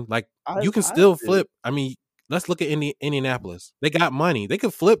what I mean? Like, you can still flip. I mean, let's look at Indianapolis. They got money. They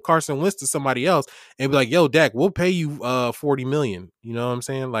could flip Carson Wentz to somebody else and be like, yo, Dak, we'll pay you $40 million. You know what I'm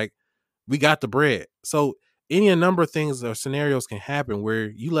saying? Like, we got the bread. So a number of things or scenarios can happen where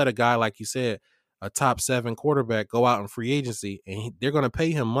you let a guy, like you said, a top 7 quarterback, go out in free agency, and they're going to pay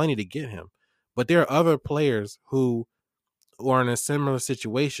him money to get him. But there are other players who are in a similar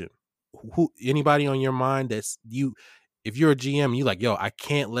situation. Anybody on your mind that's if you're a GM, you like, yo, I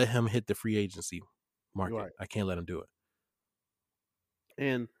can't let him hit the free agency market. Right. I can't let him do it.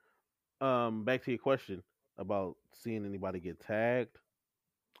 And back to your question about seeing anybody get tagged.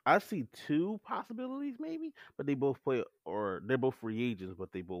 I see 2 possibilities maybe, but they both play, or they're both free agents,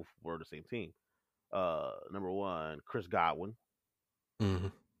 but they both were the same team. Number 1, Chris Godwin,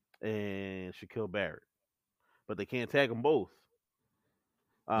 and Shaquille Barrett, but they can't tag them both.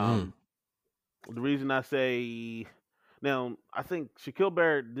 The reason I say, now, I think Shaquille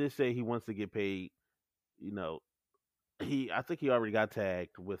Barrett did say he wants to get paid. I think he already got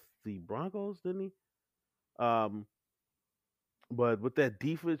tagged with the Broncos, didn't he? But with that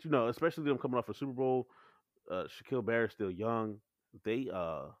defense, especially them coming off a Super Bowl, Shaquille Barrett's still young.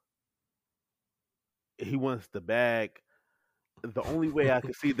 He wants the bag. The only way I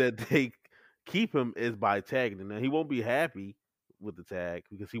can see that they keep him is by tagging him. Now, he won't be happy with the tag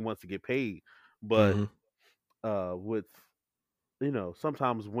because he wants to get paid. But with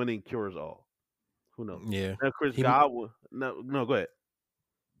sometimes winning cures all. Who knows? Yeah. Now, Chris Godwin. No, go ahead.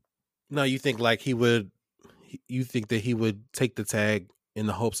 No, you think like you think that he would take the tag in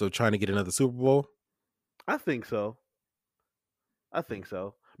the hopes of trying to get another Super Bowl? I think so.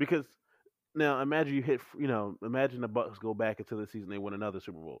 Because now imagine imagine the Bucs go back into the season, they win another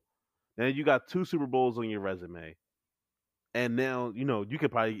Super Bowl. Now you got 2 Super Bowls on your resume. And now, you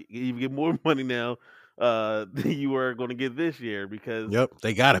could probably even get more money now than you were going to get this year because... Yep,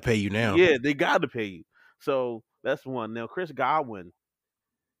 they got to pay you now. Yeah, they got to pay you. So that's one. Now, Chris Godwin,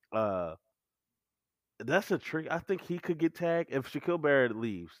 that's a trick. I think he could get tagged. If Shaquille Barrett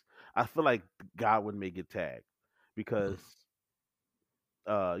leaves, I feel like Godwin may get tagged because,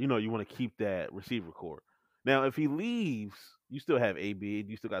 you want to keep that receiver core. Now, if he leaves, you still have AB,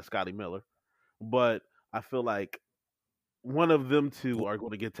 you still got Scotty Miller, but I feel like one of them 2 are going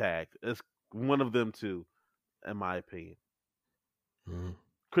to get tagged. It's one of them 2, in my opinion.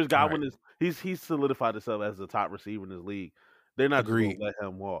 Chris Godwin he's solidified himself as the top receiver in this league. They're not going to let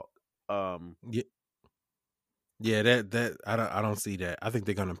him walk. Yeah, that I don't see that. I think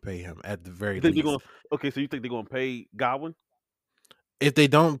they're going to pay him at the very least. So you think they're going to pay Godwin? If they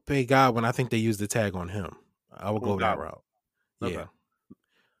don't pay Godwin, I think they use the tag on him. I will go that route. Okay. Yeah.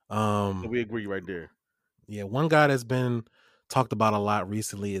 So we agree right there. Yeah, one guy that's been talked about a lot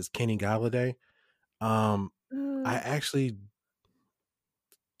recently is Kenny Golladay. I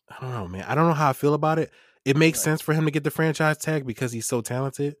don't know, man. I don't know how I feel about it. It makes sense for him to get the franchise tag because he's so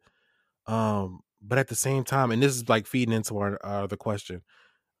talented. But at the same time, and this is like feeding into our other question.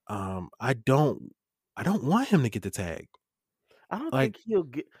 I don't want him to get the tag. I don't think he'll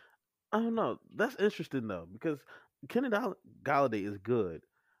get. I don't know. That's interesting though, because Kenny Golladay is good,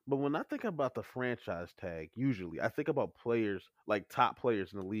 but when I think about the franchise tag, usually I think about players like top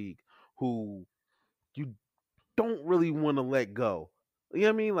players in the league who you don't really want to let go. You know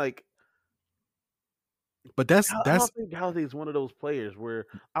what I mean? Like, but I don't think Golladay is one of those players where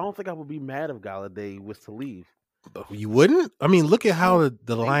I don't think I would be mad if Golladay was to leave. You wouldn't? I mean, look at how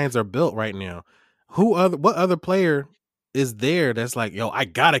the Lions are built right now. What other player is there that's like, yo, I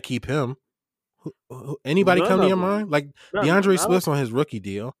gotta keep him? Anybody come to your mind? Like DeAndre Swift's on his rookie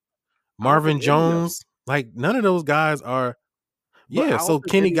deal. Marvin Jones, like none of those guys are. Yeah, so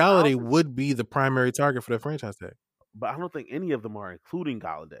Kenny Golladay would be the primary target for the franchise tag. But I don't think any of them are, including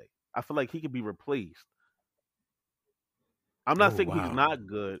Golladay. I feel like he could be replaced. I'm not saying he's not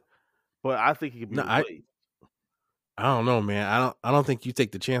good, but I think he could be replaced. I don't know, man. I don't think you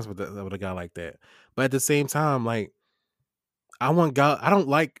take the chance with a guy like that. But at the same time, like I'm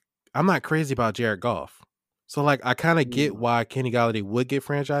not crazy about Jared Goff. So like I kind of get why Kenny Golladay would get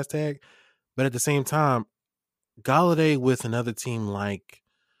franchise tag, but at the same time, Golladay with another team like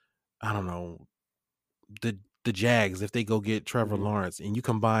I don't know, the Jags, if they go get Trevor Lawrence and you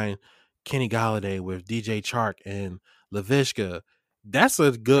combine Kenny Golladay with DJ Chark and Laviska, that's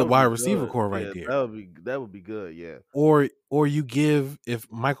a good wide receiver core right there. That would be good, yeah. Or you give if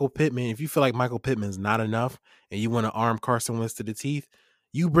you feel like Michael Pittman's not enough and you want to arm Carson Wentz to the teeth,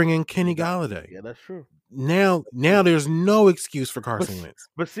 you bring in Kenny Golladay. Yeah, that's true. Now there's no excuse for Carson Wentz.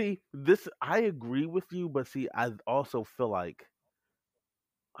 But see, I agree with you, but see, I also feel like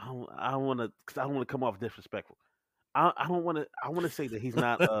I don't want to come off disrespectful. I want to say that he's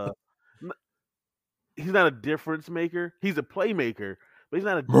not he's not a difference maker. He's a playmaker, but he's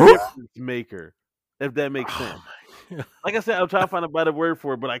not a difference maker. If that makes sense. Like I said, I'm trying to find a better word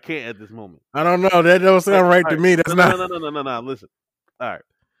for it, but I can't at this moment. I don't know. That don't sound right to me. That's not. No. Listen. All right.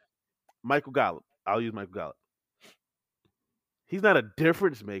 Michael Gallup. I'll use Michael Gallup. He's not a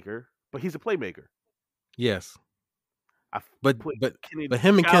difference maker, but he's a playmaker. Yes. But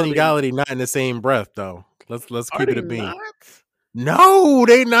him and Kenny Golladay not in the same breath though. Let's keep it a beam. No,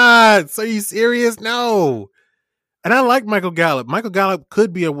 they not. So are you serious? No. And I like Michael Gallup. Michael Gallup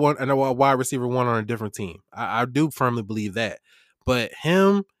could be a wide receiver one on a different team. I do firmly believe that. But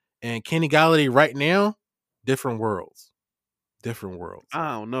him and Kenny Golladay right now, different worlds. Different worlds.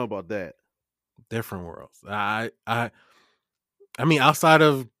 I don't know about that. Different worlds. I mean, outside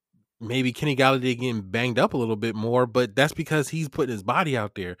of maybe Kenny Golladay getting banged up a little bit more, but that's because he's putting his body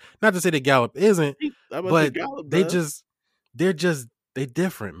out there. Not to say that Gallup isn't, but they're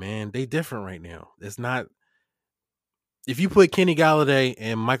different, man. They different right now. It's not. If you put Kenny Golladay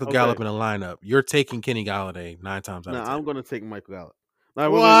and Michael Gallup in a lineup, you're taking Kenny Golladay 9 times out of 10. I'm going to take Michael Gallup. Right,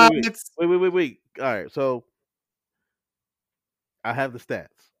 wait. All right, so I have the stats.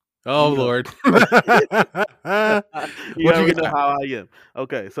 Oh, Lord. You already know how I am.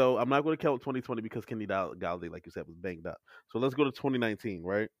 Okay, so I'm not going to count 2020 because Kenny Golladay, like you said, was banged up. So let's go to 2019,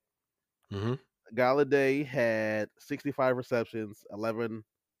 right? Mm-hmm. Golladay had 65 receptions,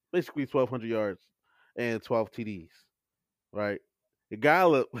 basically 1,200 yards, and 12 TDs, right?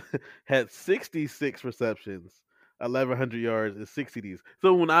 Gallup had 66 receptions, 1,100 yards, and 6 TDs.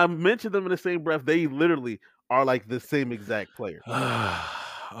 So when I mention them in the same breath, they literally are like the same exact player.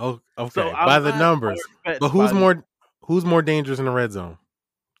 Oh, okay. So by the numbers, but who's more dangerous in the red zone?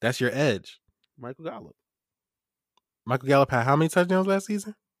 That's your edge. Michael Gallup. Michael Gallup had how many touchdowns last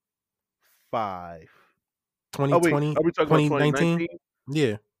season? 5. 2020. Are we talking about 2019?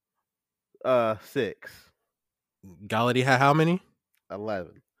 Yeah. 6. Golladay had how many?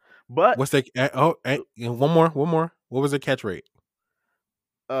 11. But what's the one more? What was the catch rate?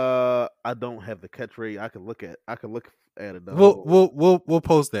 I don't have the catch rate. I can look at it. We'll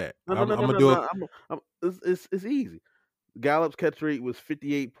post that. I'm gonna do it. It's easy. Gallup's catch rate was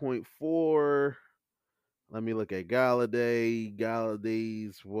 58.4. Let me look at Golladay.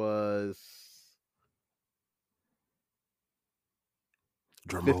 Galladay's was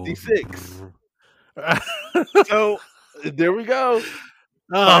 56. So there we go.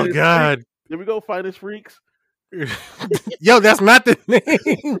 Oh God! There we go. Finest Freaks. Yo, that's not the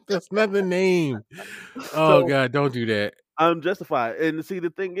name. That's not the name. Oh God, don't do that. I'm justified. And see, the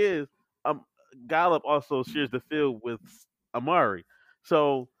thing is, Gallup also shares the field with Amari.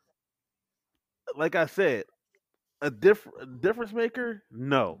 So like I said, a difference maker.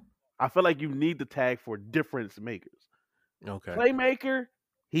 No, I feel like you need the tag for difference makers. Okay, playmaker,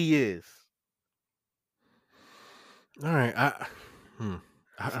 he is. All right, I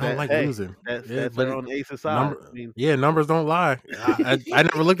don't like losing. That's on the Aces side. Numbers don't lie. I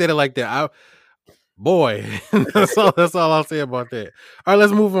never looked at it like that. Boy, that's all I'll say about that. All right,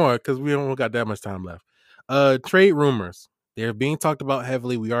 let's move on because we don't got that much time left. Trade rumors. They're being talked about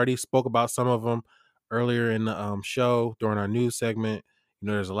heavily. We already spoke about some of them earlier in the show during our news segment.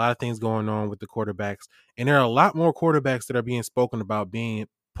 There's a lot of things going on with the quarterbacks, and there are a lot more quarterbacks that are being spoken about being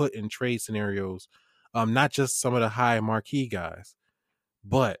put in trade scenarios. Not just some of the high marquee guys,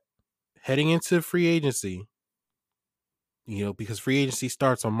 but heading into free agency, because free agency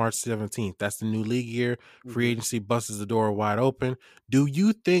starts on March 17th. That's the new league year. Free agency busts the door wide open. Do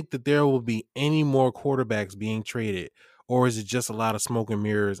you think that there will be any more quarterbacks being traded, or is it just a lot of smoke and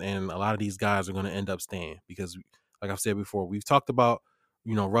mirrors and a lot of these guys are going to end up staying? Because like I've said before, we've talked about,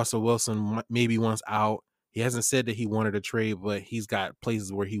 Russell Wilson maybe wants out. He hasn't said that he wanted a trade, but he's got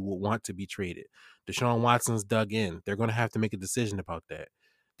places where he will want to be traded. Deshaun Watson's dug in. They're going to have to make a decision about that.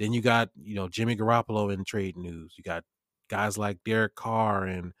 Then you got, Jimmy Garoppolo in trade news. You got guys like Derek Carr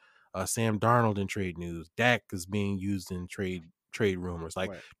and Sam Darnold in trade news. Dak is being used in trade rumors. Like,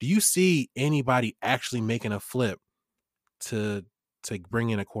 Do you see anybody actually making a flip to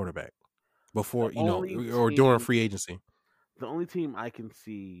bring in a quarterback before, or during free agency? The only team I can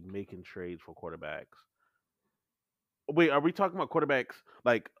see making trades for quarterbacks. Wait, are we talking about quarterbacks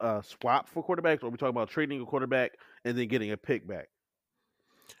like swap for quarterbacks, or are we talking about trading a quarterback and then getting a pick back?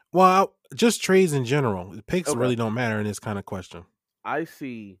 Well, just trades in general. The picks really don't matter in this kind of question. I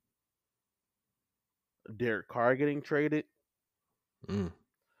see Derek Carr getting traded.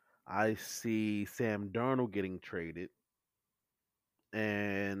 I see Sam Darnold getting traded.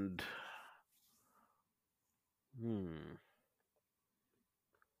 And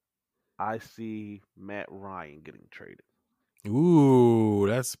I see Matt Ryan getting traded. Ooh,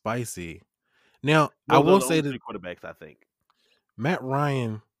 that's spicy. Now, I will say that quarterbacks, I think. Matt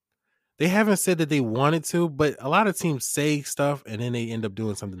Ryan, they haven't said that they wanted to, but a lot of teams say stuff and then they end up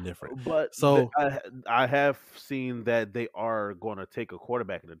doing something different. But I have seen that they are going to take a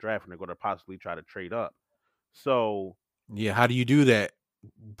quarterback in the draft and they're going to possibly try to trade up. So yeah, how do you do that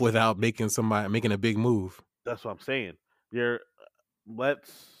without making a big move? That's what I'm saying.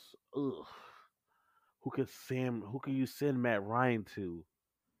 Who can you send Matt Ryan to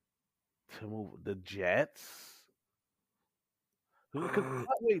move the Jets?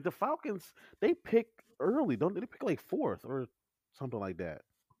 Wait, the Falcons, they pick early, don't they? They pick like 4th or something like that.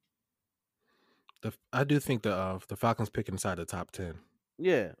 I do think the Falcons pick inside the top 10.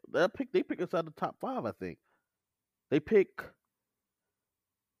 Yeah, they pick inside the top 5, I think. They pick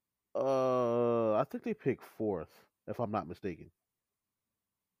I think they pick 4th, if I'm not mistaken.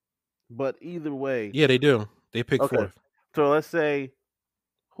 But either way, yeah, they do. They pick 4th. So let's say,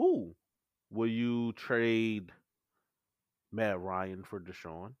 who will you trade Matt Ryan for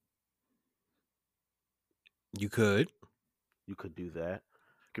Deshaun? You could do that,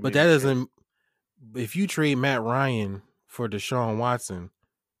 but that doesn't. If you trade Matt Ryan for Deshaun Watson,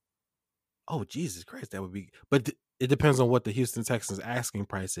 oh Jesus Christ, that would be. But it depends on what the Houston Texans asking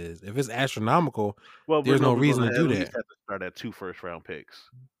price is. If it's astronomical, there's no reason to do that. Have to start at 2 first-round picks.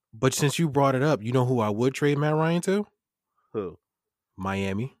 But since you brought it up, you know who I would trade Matt Ryan to? Who?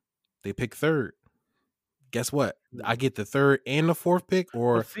 Miami. They pick 3rd. Guess what? I get the 3rd and the 4th pick,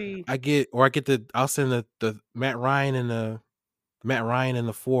 or I'll send the Matt Ryan and the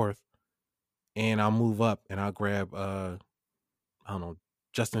 4th, and I'll move up and I'll grab I don't know,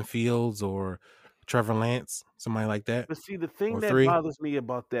 Justin Fields or Trevor Lance, somebody like that. But see, the thing that bothers me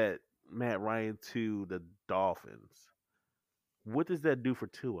about that Matt Ryan to the Dolphins, what does that do for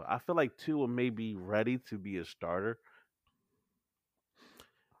Tua? I feel like Tua may be ready to be a starter.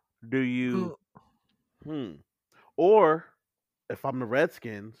 Do you? Or if I'm the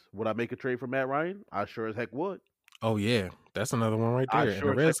Redskins, would I make a trade for Matt Ryan? I sure as heck would. Oh yeah, that's another one right there. I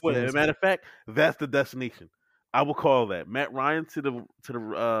sure as heck would. As a matter of fact, that's the destination. I will call that Matt Ryan to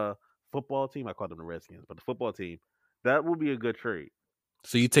the football team. I call them the Redskins, but the football team, that would be a good trade.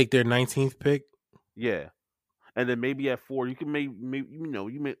 So you take their 19th pick? Yeah. And then maybe at 4, you can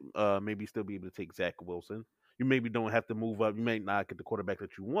maybe still be able to take Zach Wilson. You maybe don't have to move up. You may not get the quarterback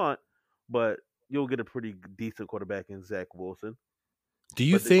that you want, but you'll get a pretty decent quarterback in Zach Wilson. Do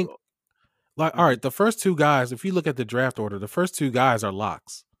you think, all right, the first 2 guys, if you look at the draft order, the first 2 guys are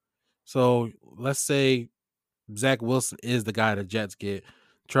locks. So let's say Zach Wilson is the guy the Jets get.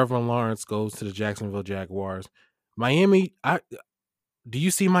 Trevor Lawrence goes to the Jacksonville Jaguars. Miami, do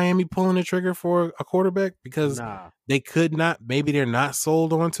you see Miami pulling the trigger for a quarterback? Because they could not. Maybe they're not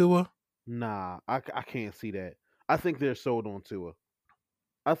sold on Tua. Nah, I can't see that. I think they're sold on Tua.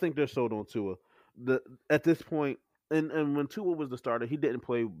 At this point, and when Tua was the starter, he didn't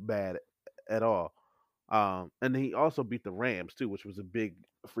play bad at all. And he also beat the Rams too, which was a big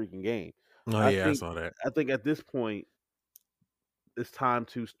freaking game. Oh, I saw that. I think at this point, it's time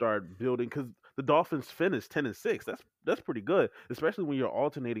to start building because the Dolphins finished 10-6. That's pretty good, especially when you're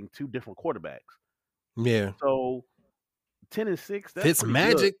alternating two different quarterbacks. Yeah. So 10-6. That's Fitz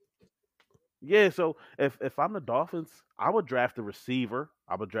magic. Good. Yeah. So if I'm the Dolphins, I would draft a receiver.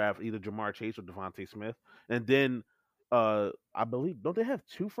 I would draft either Jamar Chase or Devontae Smith, and then I believe don't they have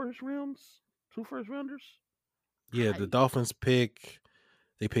 2 first rounders? Yeah, the Dolphins pick.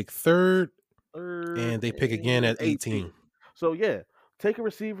 They pick third, and they pick again at 18. So yeah, take a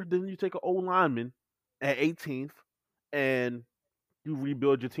receiver, then you take an old lineman at 18th, and you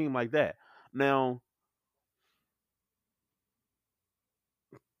rebuild your team like that. Now,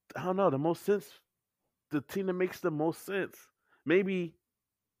 I don't know the team that makes the most sense. Maybe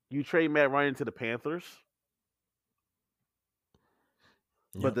you trade Matt Ryan to the Panthers,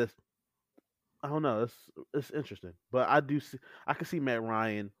 but I don't know. It's interesting, but I can see Matt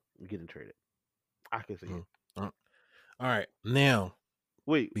Ryan getting traded. I can see it. All right, now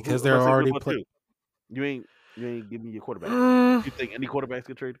wait, because they're already you ain't give me your quarterback. You think any quarterbacks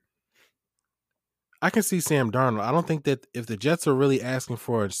get traded? I can see Sam Darnold. I don't think that if the Jets are really asking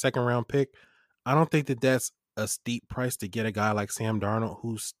for a second round pick, I don't think that that's a steep price to get a guy like Sam Darnold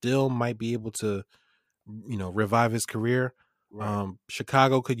who still might be able to, revive his career. Right.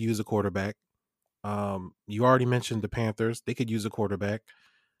 Chicago could use a quarterback. You already mentioned the Panthers. They could use a quarterback.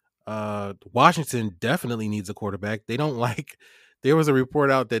 Washington definitely needs a quarterback. They don't like. There was a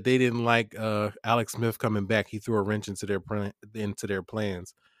report out that they didn't like Alex Smith coming back. He threw a wrench into their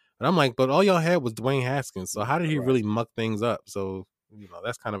plans. And I'm like, but all y'all had was Dwayne Haskins. So how did he really muck things up? So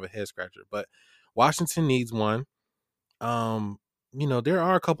that's kind of a head scratcher. But Washington needs one. There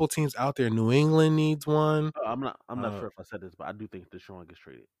are a couple teams out there. New England needs one. I'm not sure if I said this, but I do think Deshaun gets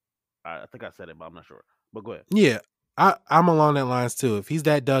traded. I think I said it, but I'm not sure. But go ahead. Yeah, I'm along that lines too. If he's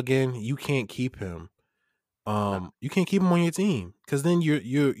that dug in, you can't keep him. You can't keep him on your team because then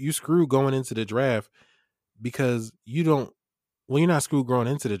you screw going into the draft because you're not screwed going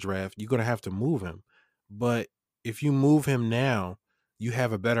into the draft. You're gonna have to move him, but if you move him now, you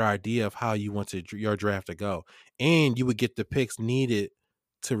have a better idea of how you want your draft to go, and you would get the picks needed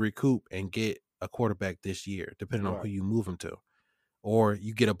to recoup and get a quarterback this year, depending on who you move him to. Or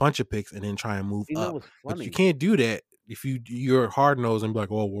you get a bunch of picks and then try and move up. But you can't do that if you're hard nosed and be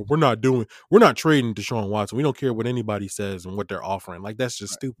like, oh, well, we're not trading Deshaun Watson. We don't care what anybody says and what they're offering. Like, that's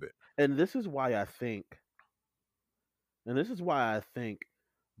just stupid. And this is why I think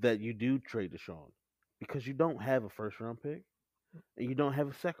that you do trade Deshaun, because you don't have a first round pick and you don't have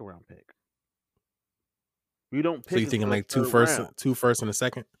a second round pick. You don't pick. So you're thinking like two first and a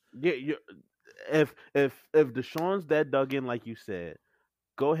second? Yeah, if Deshaun's that dug in, like you said,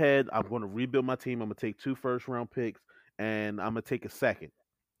 go ahead. I'm going to rebuild my team. I'm going to take 2 first round picks and I'm going to take a second.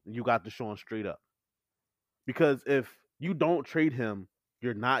 You got Deshaun straight up. Because if you don't trade him,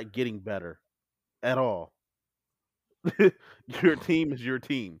 you're not getting better at all. Your team is your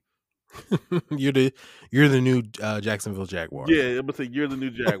team. You're the new Jacksonville Jaguars. Yeah, I'm going to say you're the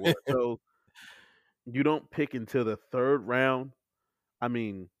new Jaguars. So you don't pick until the 3rd round. I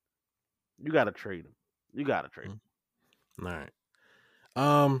mean, you got to trade him. All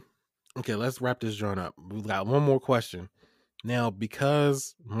right. Okay, let's wrap this joint up. We've got one more question. Now,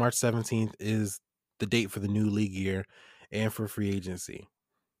 because March 17th is the date for the new league year and for free agency,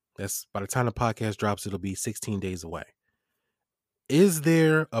 that's by the time the podcast drops, it'll be 16 days away. Is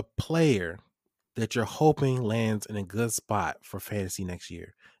there a player that you're hoping lands in a good spot for fantasy next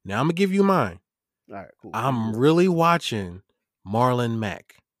year? Now, I'm going to give you mine. All right, cool. I'm really watching Marlon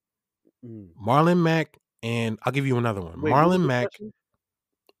Mack. Marlon Mack, and I'll give you another one. Wait, Marlon Mack.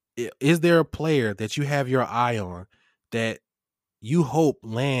 Is there a player that you have your eye on that you hope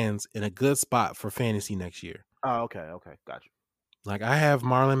lands in a good spot for fantasy next year? Oh, okay, gotcha. Like I have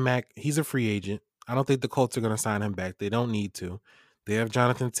Marlon Mack. He's a free agent. I don't think the Colts are going to sign him back. They don't need to. They have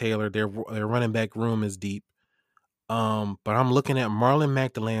Jonathan Taylor. Their running back room is deep. But I'm looking at Marlon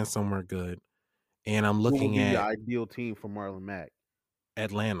Mack to land somewhere good, and I'm looking at the ideal team for Marlon Mack.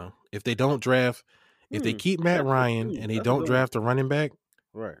 Atlanta. If they don't draft, if they keep Matt Ryan and they don't draft a running back,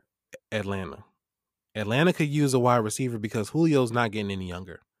 right? Atlanta could use a wide receiver because Julio's not getting any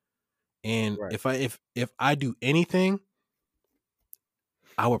younger. And if I do anything,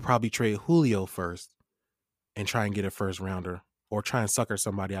 I would probably trade Julio first and try and get a first rounder or try and sucker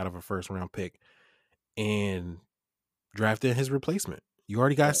somebody out of a first round pick and draft in his replacement. You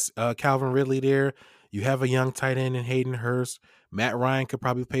already got Calvin Ridley there. You have a young tight end in Hayden Hurst. Matt Ryan could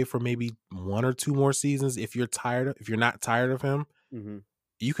probably pay for maybe 1 or 2 more seasons if you're not tired of him. Mm-hmm.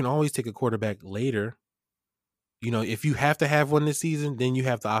 You can always take a quarterback later. You know, if you have to have one this season, then you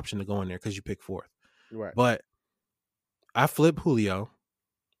have the option to go in there because you pick 4th. Right. But I flip Julio.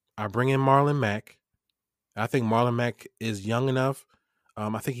 I bring in Marlon Mack. I think Marlon Mack is young enough.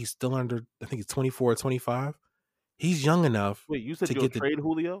 I think he's still under. I think he's 24 or 25. He's young enough. Wait, you said you'll trade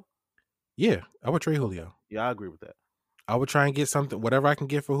Julio? Yeah, I would trade Julio. Yeah, I agree with that. I would try and get something, whatever I can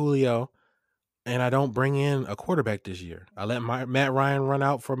get for Julio, and I don't bring in a quarterback this year. I let Matt Ryan run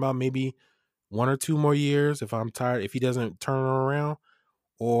out for about maybe 1 or 2 more years if I'm tired, if he doesn't turn around,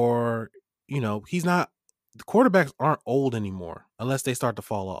 or, you know, the quarterbacks aren't old anymore unless they start to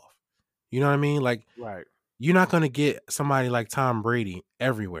fall off. You know what I mean? Like, right. You're not going to get somebody like Tom Brady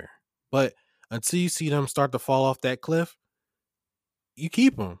everywhere, but until you see them start to fall off that cliff, you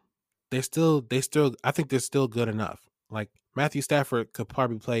keep them. I think they're still good enough. Like Matthew Stafford could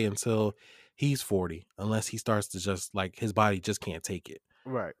probably play until he's 40, unless he starts to just like his body just can't take it.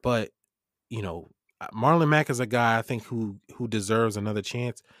 Right. But, you know, Marlon Mack is a guy I think who deserves another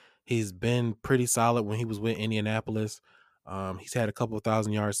chance. He's been pretty solid when he was with Indianapolis. He's had a couple of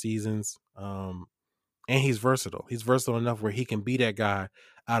 1,000-yard seasons. And he's versatile. He's versatile enough where he can be that guy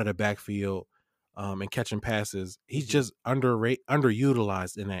out of the backfield and catching passes. He's just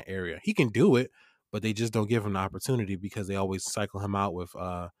underutilized in that area. He can do it, but they just don't give him the opportunity because they always cycle him out with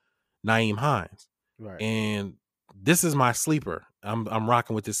Nyheim Hines. Right. And this is my sleeper. I'm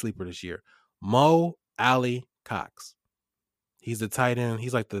rocking with this sleeper this year. Mo Alie-Cox. He's the tight end. He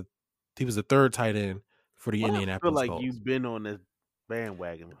was the 3rd tight end for the Indianapolis Colts. I feel like Colts. you've been on this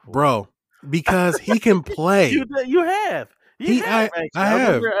bandwagon before. Bro, because he can play. You have. I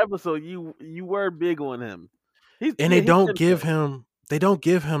have. Your episode, you were big on him. They don't give him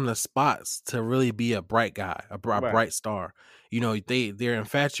the spots to really be a bright guy, a bright star. You know, they're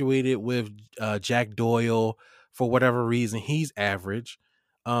infatuated with Jack Doyle for whatever reason. He's average.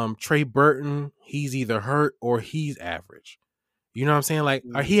 Trey Burton, he's either hurt or he's average. You know what I'm saying? Like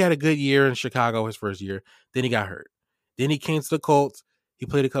he had a good year in Chicago his first year, then he got hurt. Then he came to the Colts. He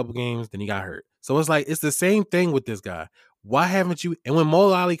played a couple games, then he got hurt. So it's like it's the same thing with this guy. Why haven't you? And when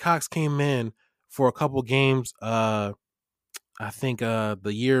Mo Alie-Cox came in for a couple games, I think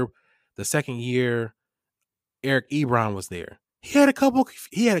the second year, Eric Ebron was there. He had a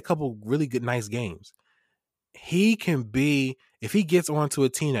couple really good, nice games. He can be, if he gets onto a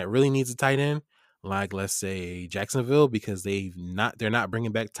team that really needs a tight end, like let's say Jacksonville, because they're not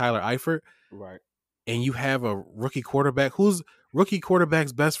bringing back Tyler Eifert, right? And you have a rookie quarterback whose rookie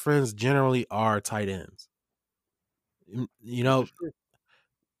quarterback's best friends generally are tight ends. You know,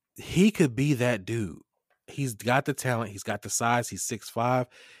 he could be that dude. He's got the talent. He's got the size. He's 6'5".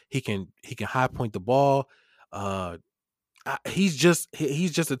 He can high point the ball. He's just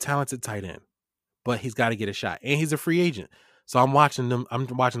a talented tight end, but he's got to get a shot, and he's a free agent. So I'm watching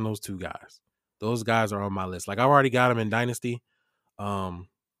those 2 guys. Those guys are on my list. Like I already got them in Dynasty. I'm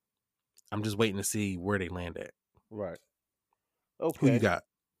just waiting to see where they land at. Right. Okay. Who you got?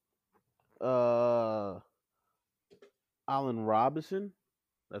 Allen Robinson.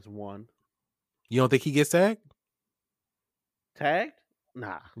 That's one. You don't think he gets tagged? Tagged?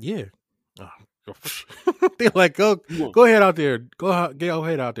 Nah. Yeah. Oh. They're like, go ahead out there. Go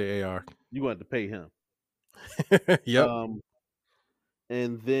ahead out there, AR. You want to pay him. Yep.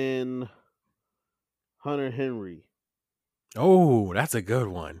 And then Hunter Henry. Oh, that's a good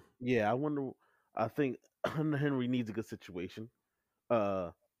one. Yeah, I think Hunter Henry needs a good situation.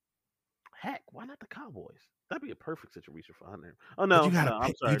 Heck, why not the Cowboys? That'd be a perfect situation for Hunter. Oh no,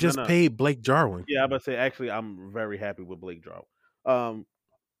 I'm sorry. You just paid Blake Jarwin. Yeah, I'm about to say. Actually, I'm very happy with Blake Jarwin.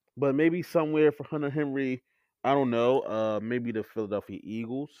 But maybe somewhere for Hunter Henry, I don't know. Maybe the Philadelphia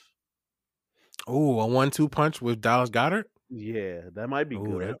Eagles. Oh, a 1-2 punch with Dallas Goedert. Yeah, that might be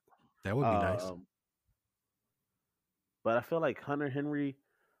good. That would be nice. But I feel like Hunter Henry,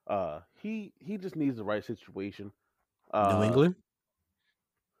 he just needs the right situation. New England.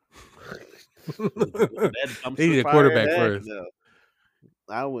 He needs a quarterback first. No.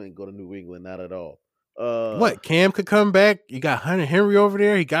 I wouldn't go to New England, not at all. What? Cam could come back. You got Hunter Henry over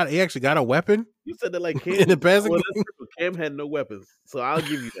there. He actually got a weapon. You said that like Cam in the passing game. Cam had no weapons, so I'll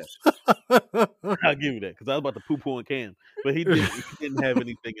give you that. I'll give you that because I was about to poo-poo on Cam, but he didn't have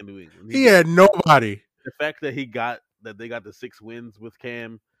anything in New England. He had nobody. The fact that they got the 6 wins with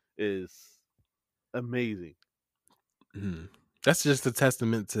Cam is amazing. That's just a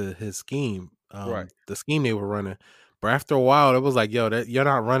testament to his scheme. Right. The scheme they were running. But after a while, it was like, yo, that you're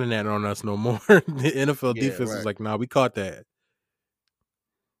not running that on us no more. The NFL defense was like, nah, we caught that.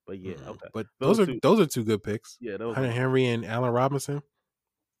 But yeah, okay. But those are two good picks. Yeah, those Hunter Henry and Allen Robinson.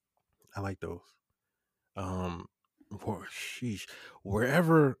 I like those. Sheesh.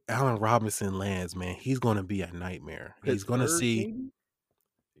 Wherever Allen Robinson lands, man, he's going to be a nightmare. He's going to see. Maybe?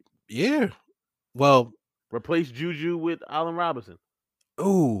 Yeah. Well, replace Juju with Allen Robinson.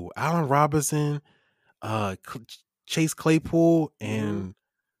 Ooh, Allen Robinson, Chase Claypool, and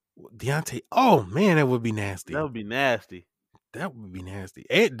Deontay. Oh man, that would be nasty. That would be nasty. That would be nasty.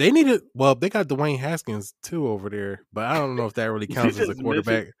 And they needed. Well, they got Dwayne Haskins too over there, but I don't know if that really counts as a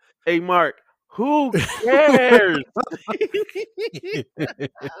quarterback. Hey, Mark, who cares?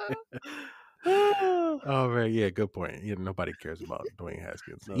 Oh man, yeah, good point. Yeah, nobody cares about Dwayne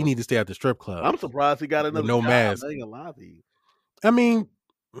Haskins. No. He need to stay at the strip club. I'm surprised he got another no job. mask. I mean,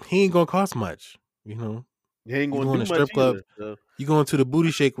 he ain't gonna cost much, you know. He ain't gonna do much strip club. So. You going to the booty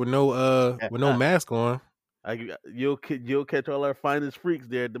shake with no mask on. You'll catch all our finest freaks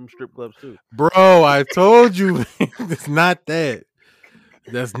there at them strip clubs too. Bro, I told you it's not that.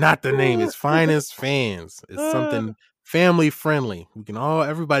 That's not the name. It's Finest Fans. It's something family friendly.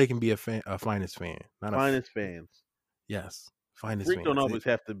 Everybody can be a Finest fan. Not Finest fans. Yes. Finest Freak fans. Don't always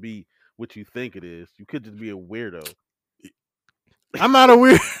have to be what you think it is. You could just be a weirdo. I'm not a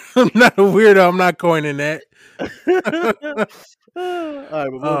weirdo. I'm not coining that. All right,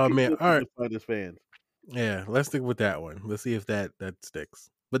 but man. All right. Finest fans. Yeah, let's stick with that one. Let's see if that sticks.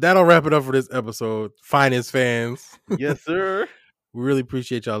 But that'll wrap it up for this episode. Finest Fans. Yes, sir. We really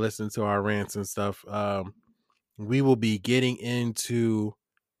appreciate y'all listening to our rants and stuff. We will be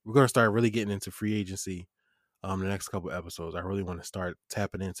we're going to start really getting into free agency the next couple episodes. I really want to start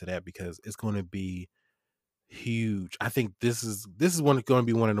tapping into that because it's going to be huge. I think this is going to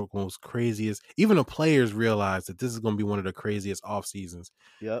be one of the most craziest. Even the players realize that this is going to be one of the craziest off seasons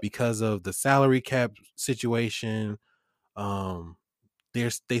because of the salary cap situation.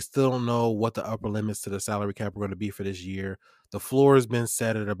 They still don't know what the upper limits to the salary cap are going to be for this year. The floor has been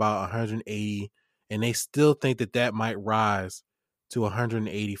set at about 180, and they still think that might rise to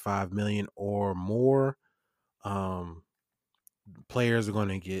 185 million or more. Players are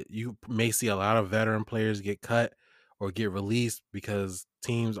going to you may see a lot of veteran players get cut or get released because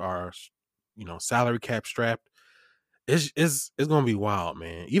teams are, salary cap strapped. It's going to be wild,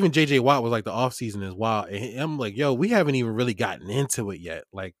 man. Even JJ Watt was like the off season is wild. And I'm like, yo, we haven't even really gotten into it yet.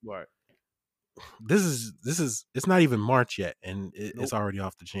 Like, right. This is it's not even March yet, and it's already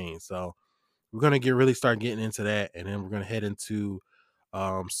off the chain. So we're going to start getting into that. And then we're going to head into,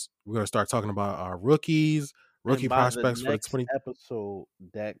 we're going to start talking about our rookie prospects for the 20 episode.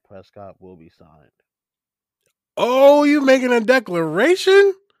 Dak Prescott will be signed. Oh, you making a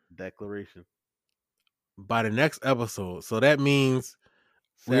declaration? By the next episode. So that means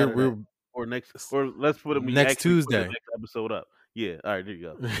Saturday, or let's put it next Tuesday. Next episode up. Yeah. All right, there you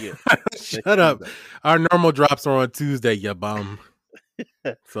go. Yeah. Shut up. Tuesday. Our normal drops are on Tuesday, you bum.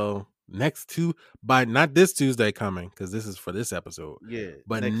 So not this Tuesday coming, because this is for this episode. Yeah.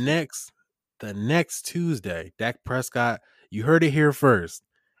 But the next Tuesday, Dak Prescott, you heard it here first.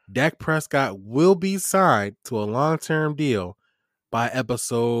 Dak Prescott will be signed to a long-term deal by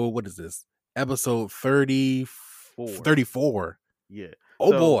episode, what is this? Episode 34. Yeah.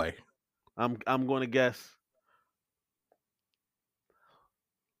 Oh, so, boy. I'm going to guess.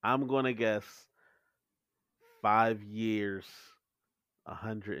 I'm going to guess 5 years,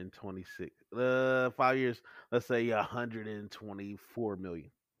 126. 5 years, let's say 124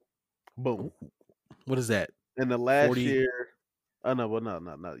 million. Boom. What is that? In the last 40? Year. Oh,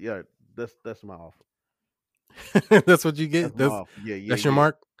 no. Yeah, that's my offer. That's what you get? That's your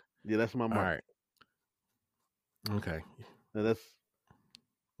mark? Yeah, that's my mark. All right. Okay. Now that's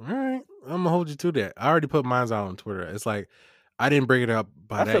all right. I'm gonna hold you to that. I already put mine out on Twitter. It's like I didn't bring it up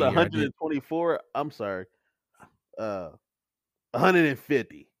by that. I said 124. I'm sorry.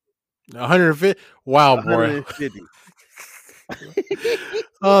 150. 150. Wow, 150. Boy.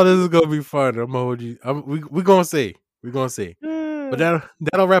 Oh, this is gonna be fun. I'm gonna hold you. We're gonna see. We're gonna see. But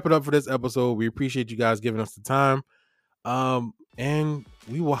that'll wrap it up for this episode. We appreciate you guys giving us the time. And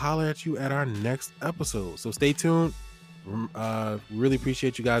we will holler at you at our next episode. So stay tuned. Really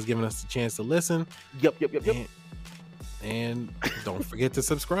appreciate you guys giving us the chance to listen. Yep. And don't forget to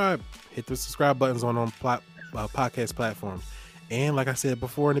subscribe. Hit the subscribe buttons on podcast platforms. And like I said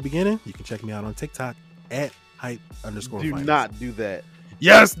before in the beginning, you can check me out on TikTok at @hype_finance. Do not do that.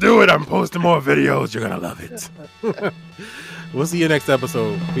 Yes, do it. I'm posting more videos. You're going to love it. We'll see you next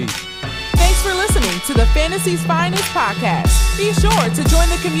episode. Peace. Thanks for listening to the Fantasy's Finest podcast. Be sure to join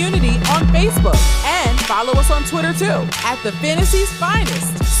the community on Facebook and follow us on Twitter too at the Fantasy's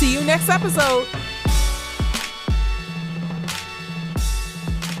Finest. See you next episode.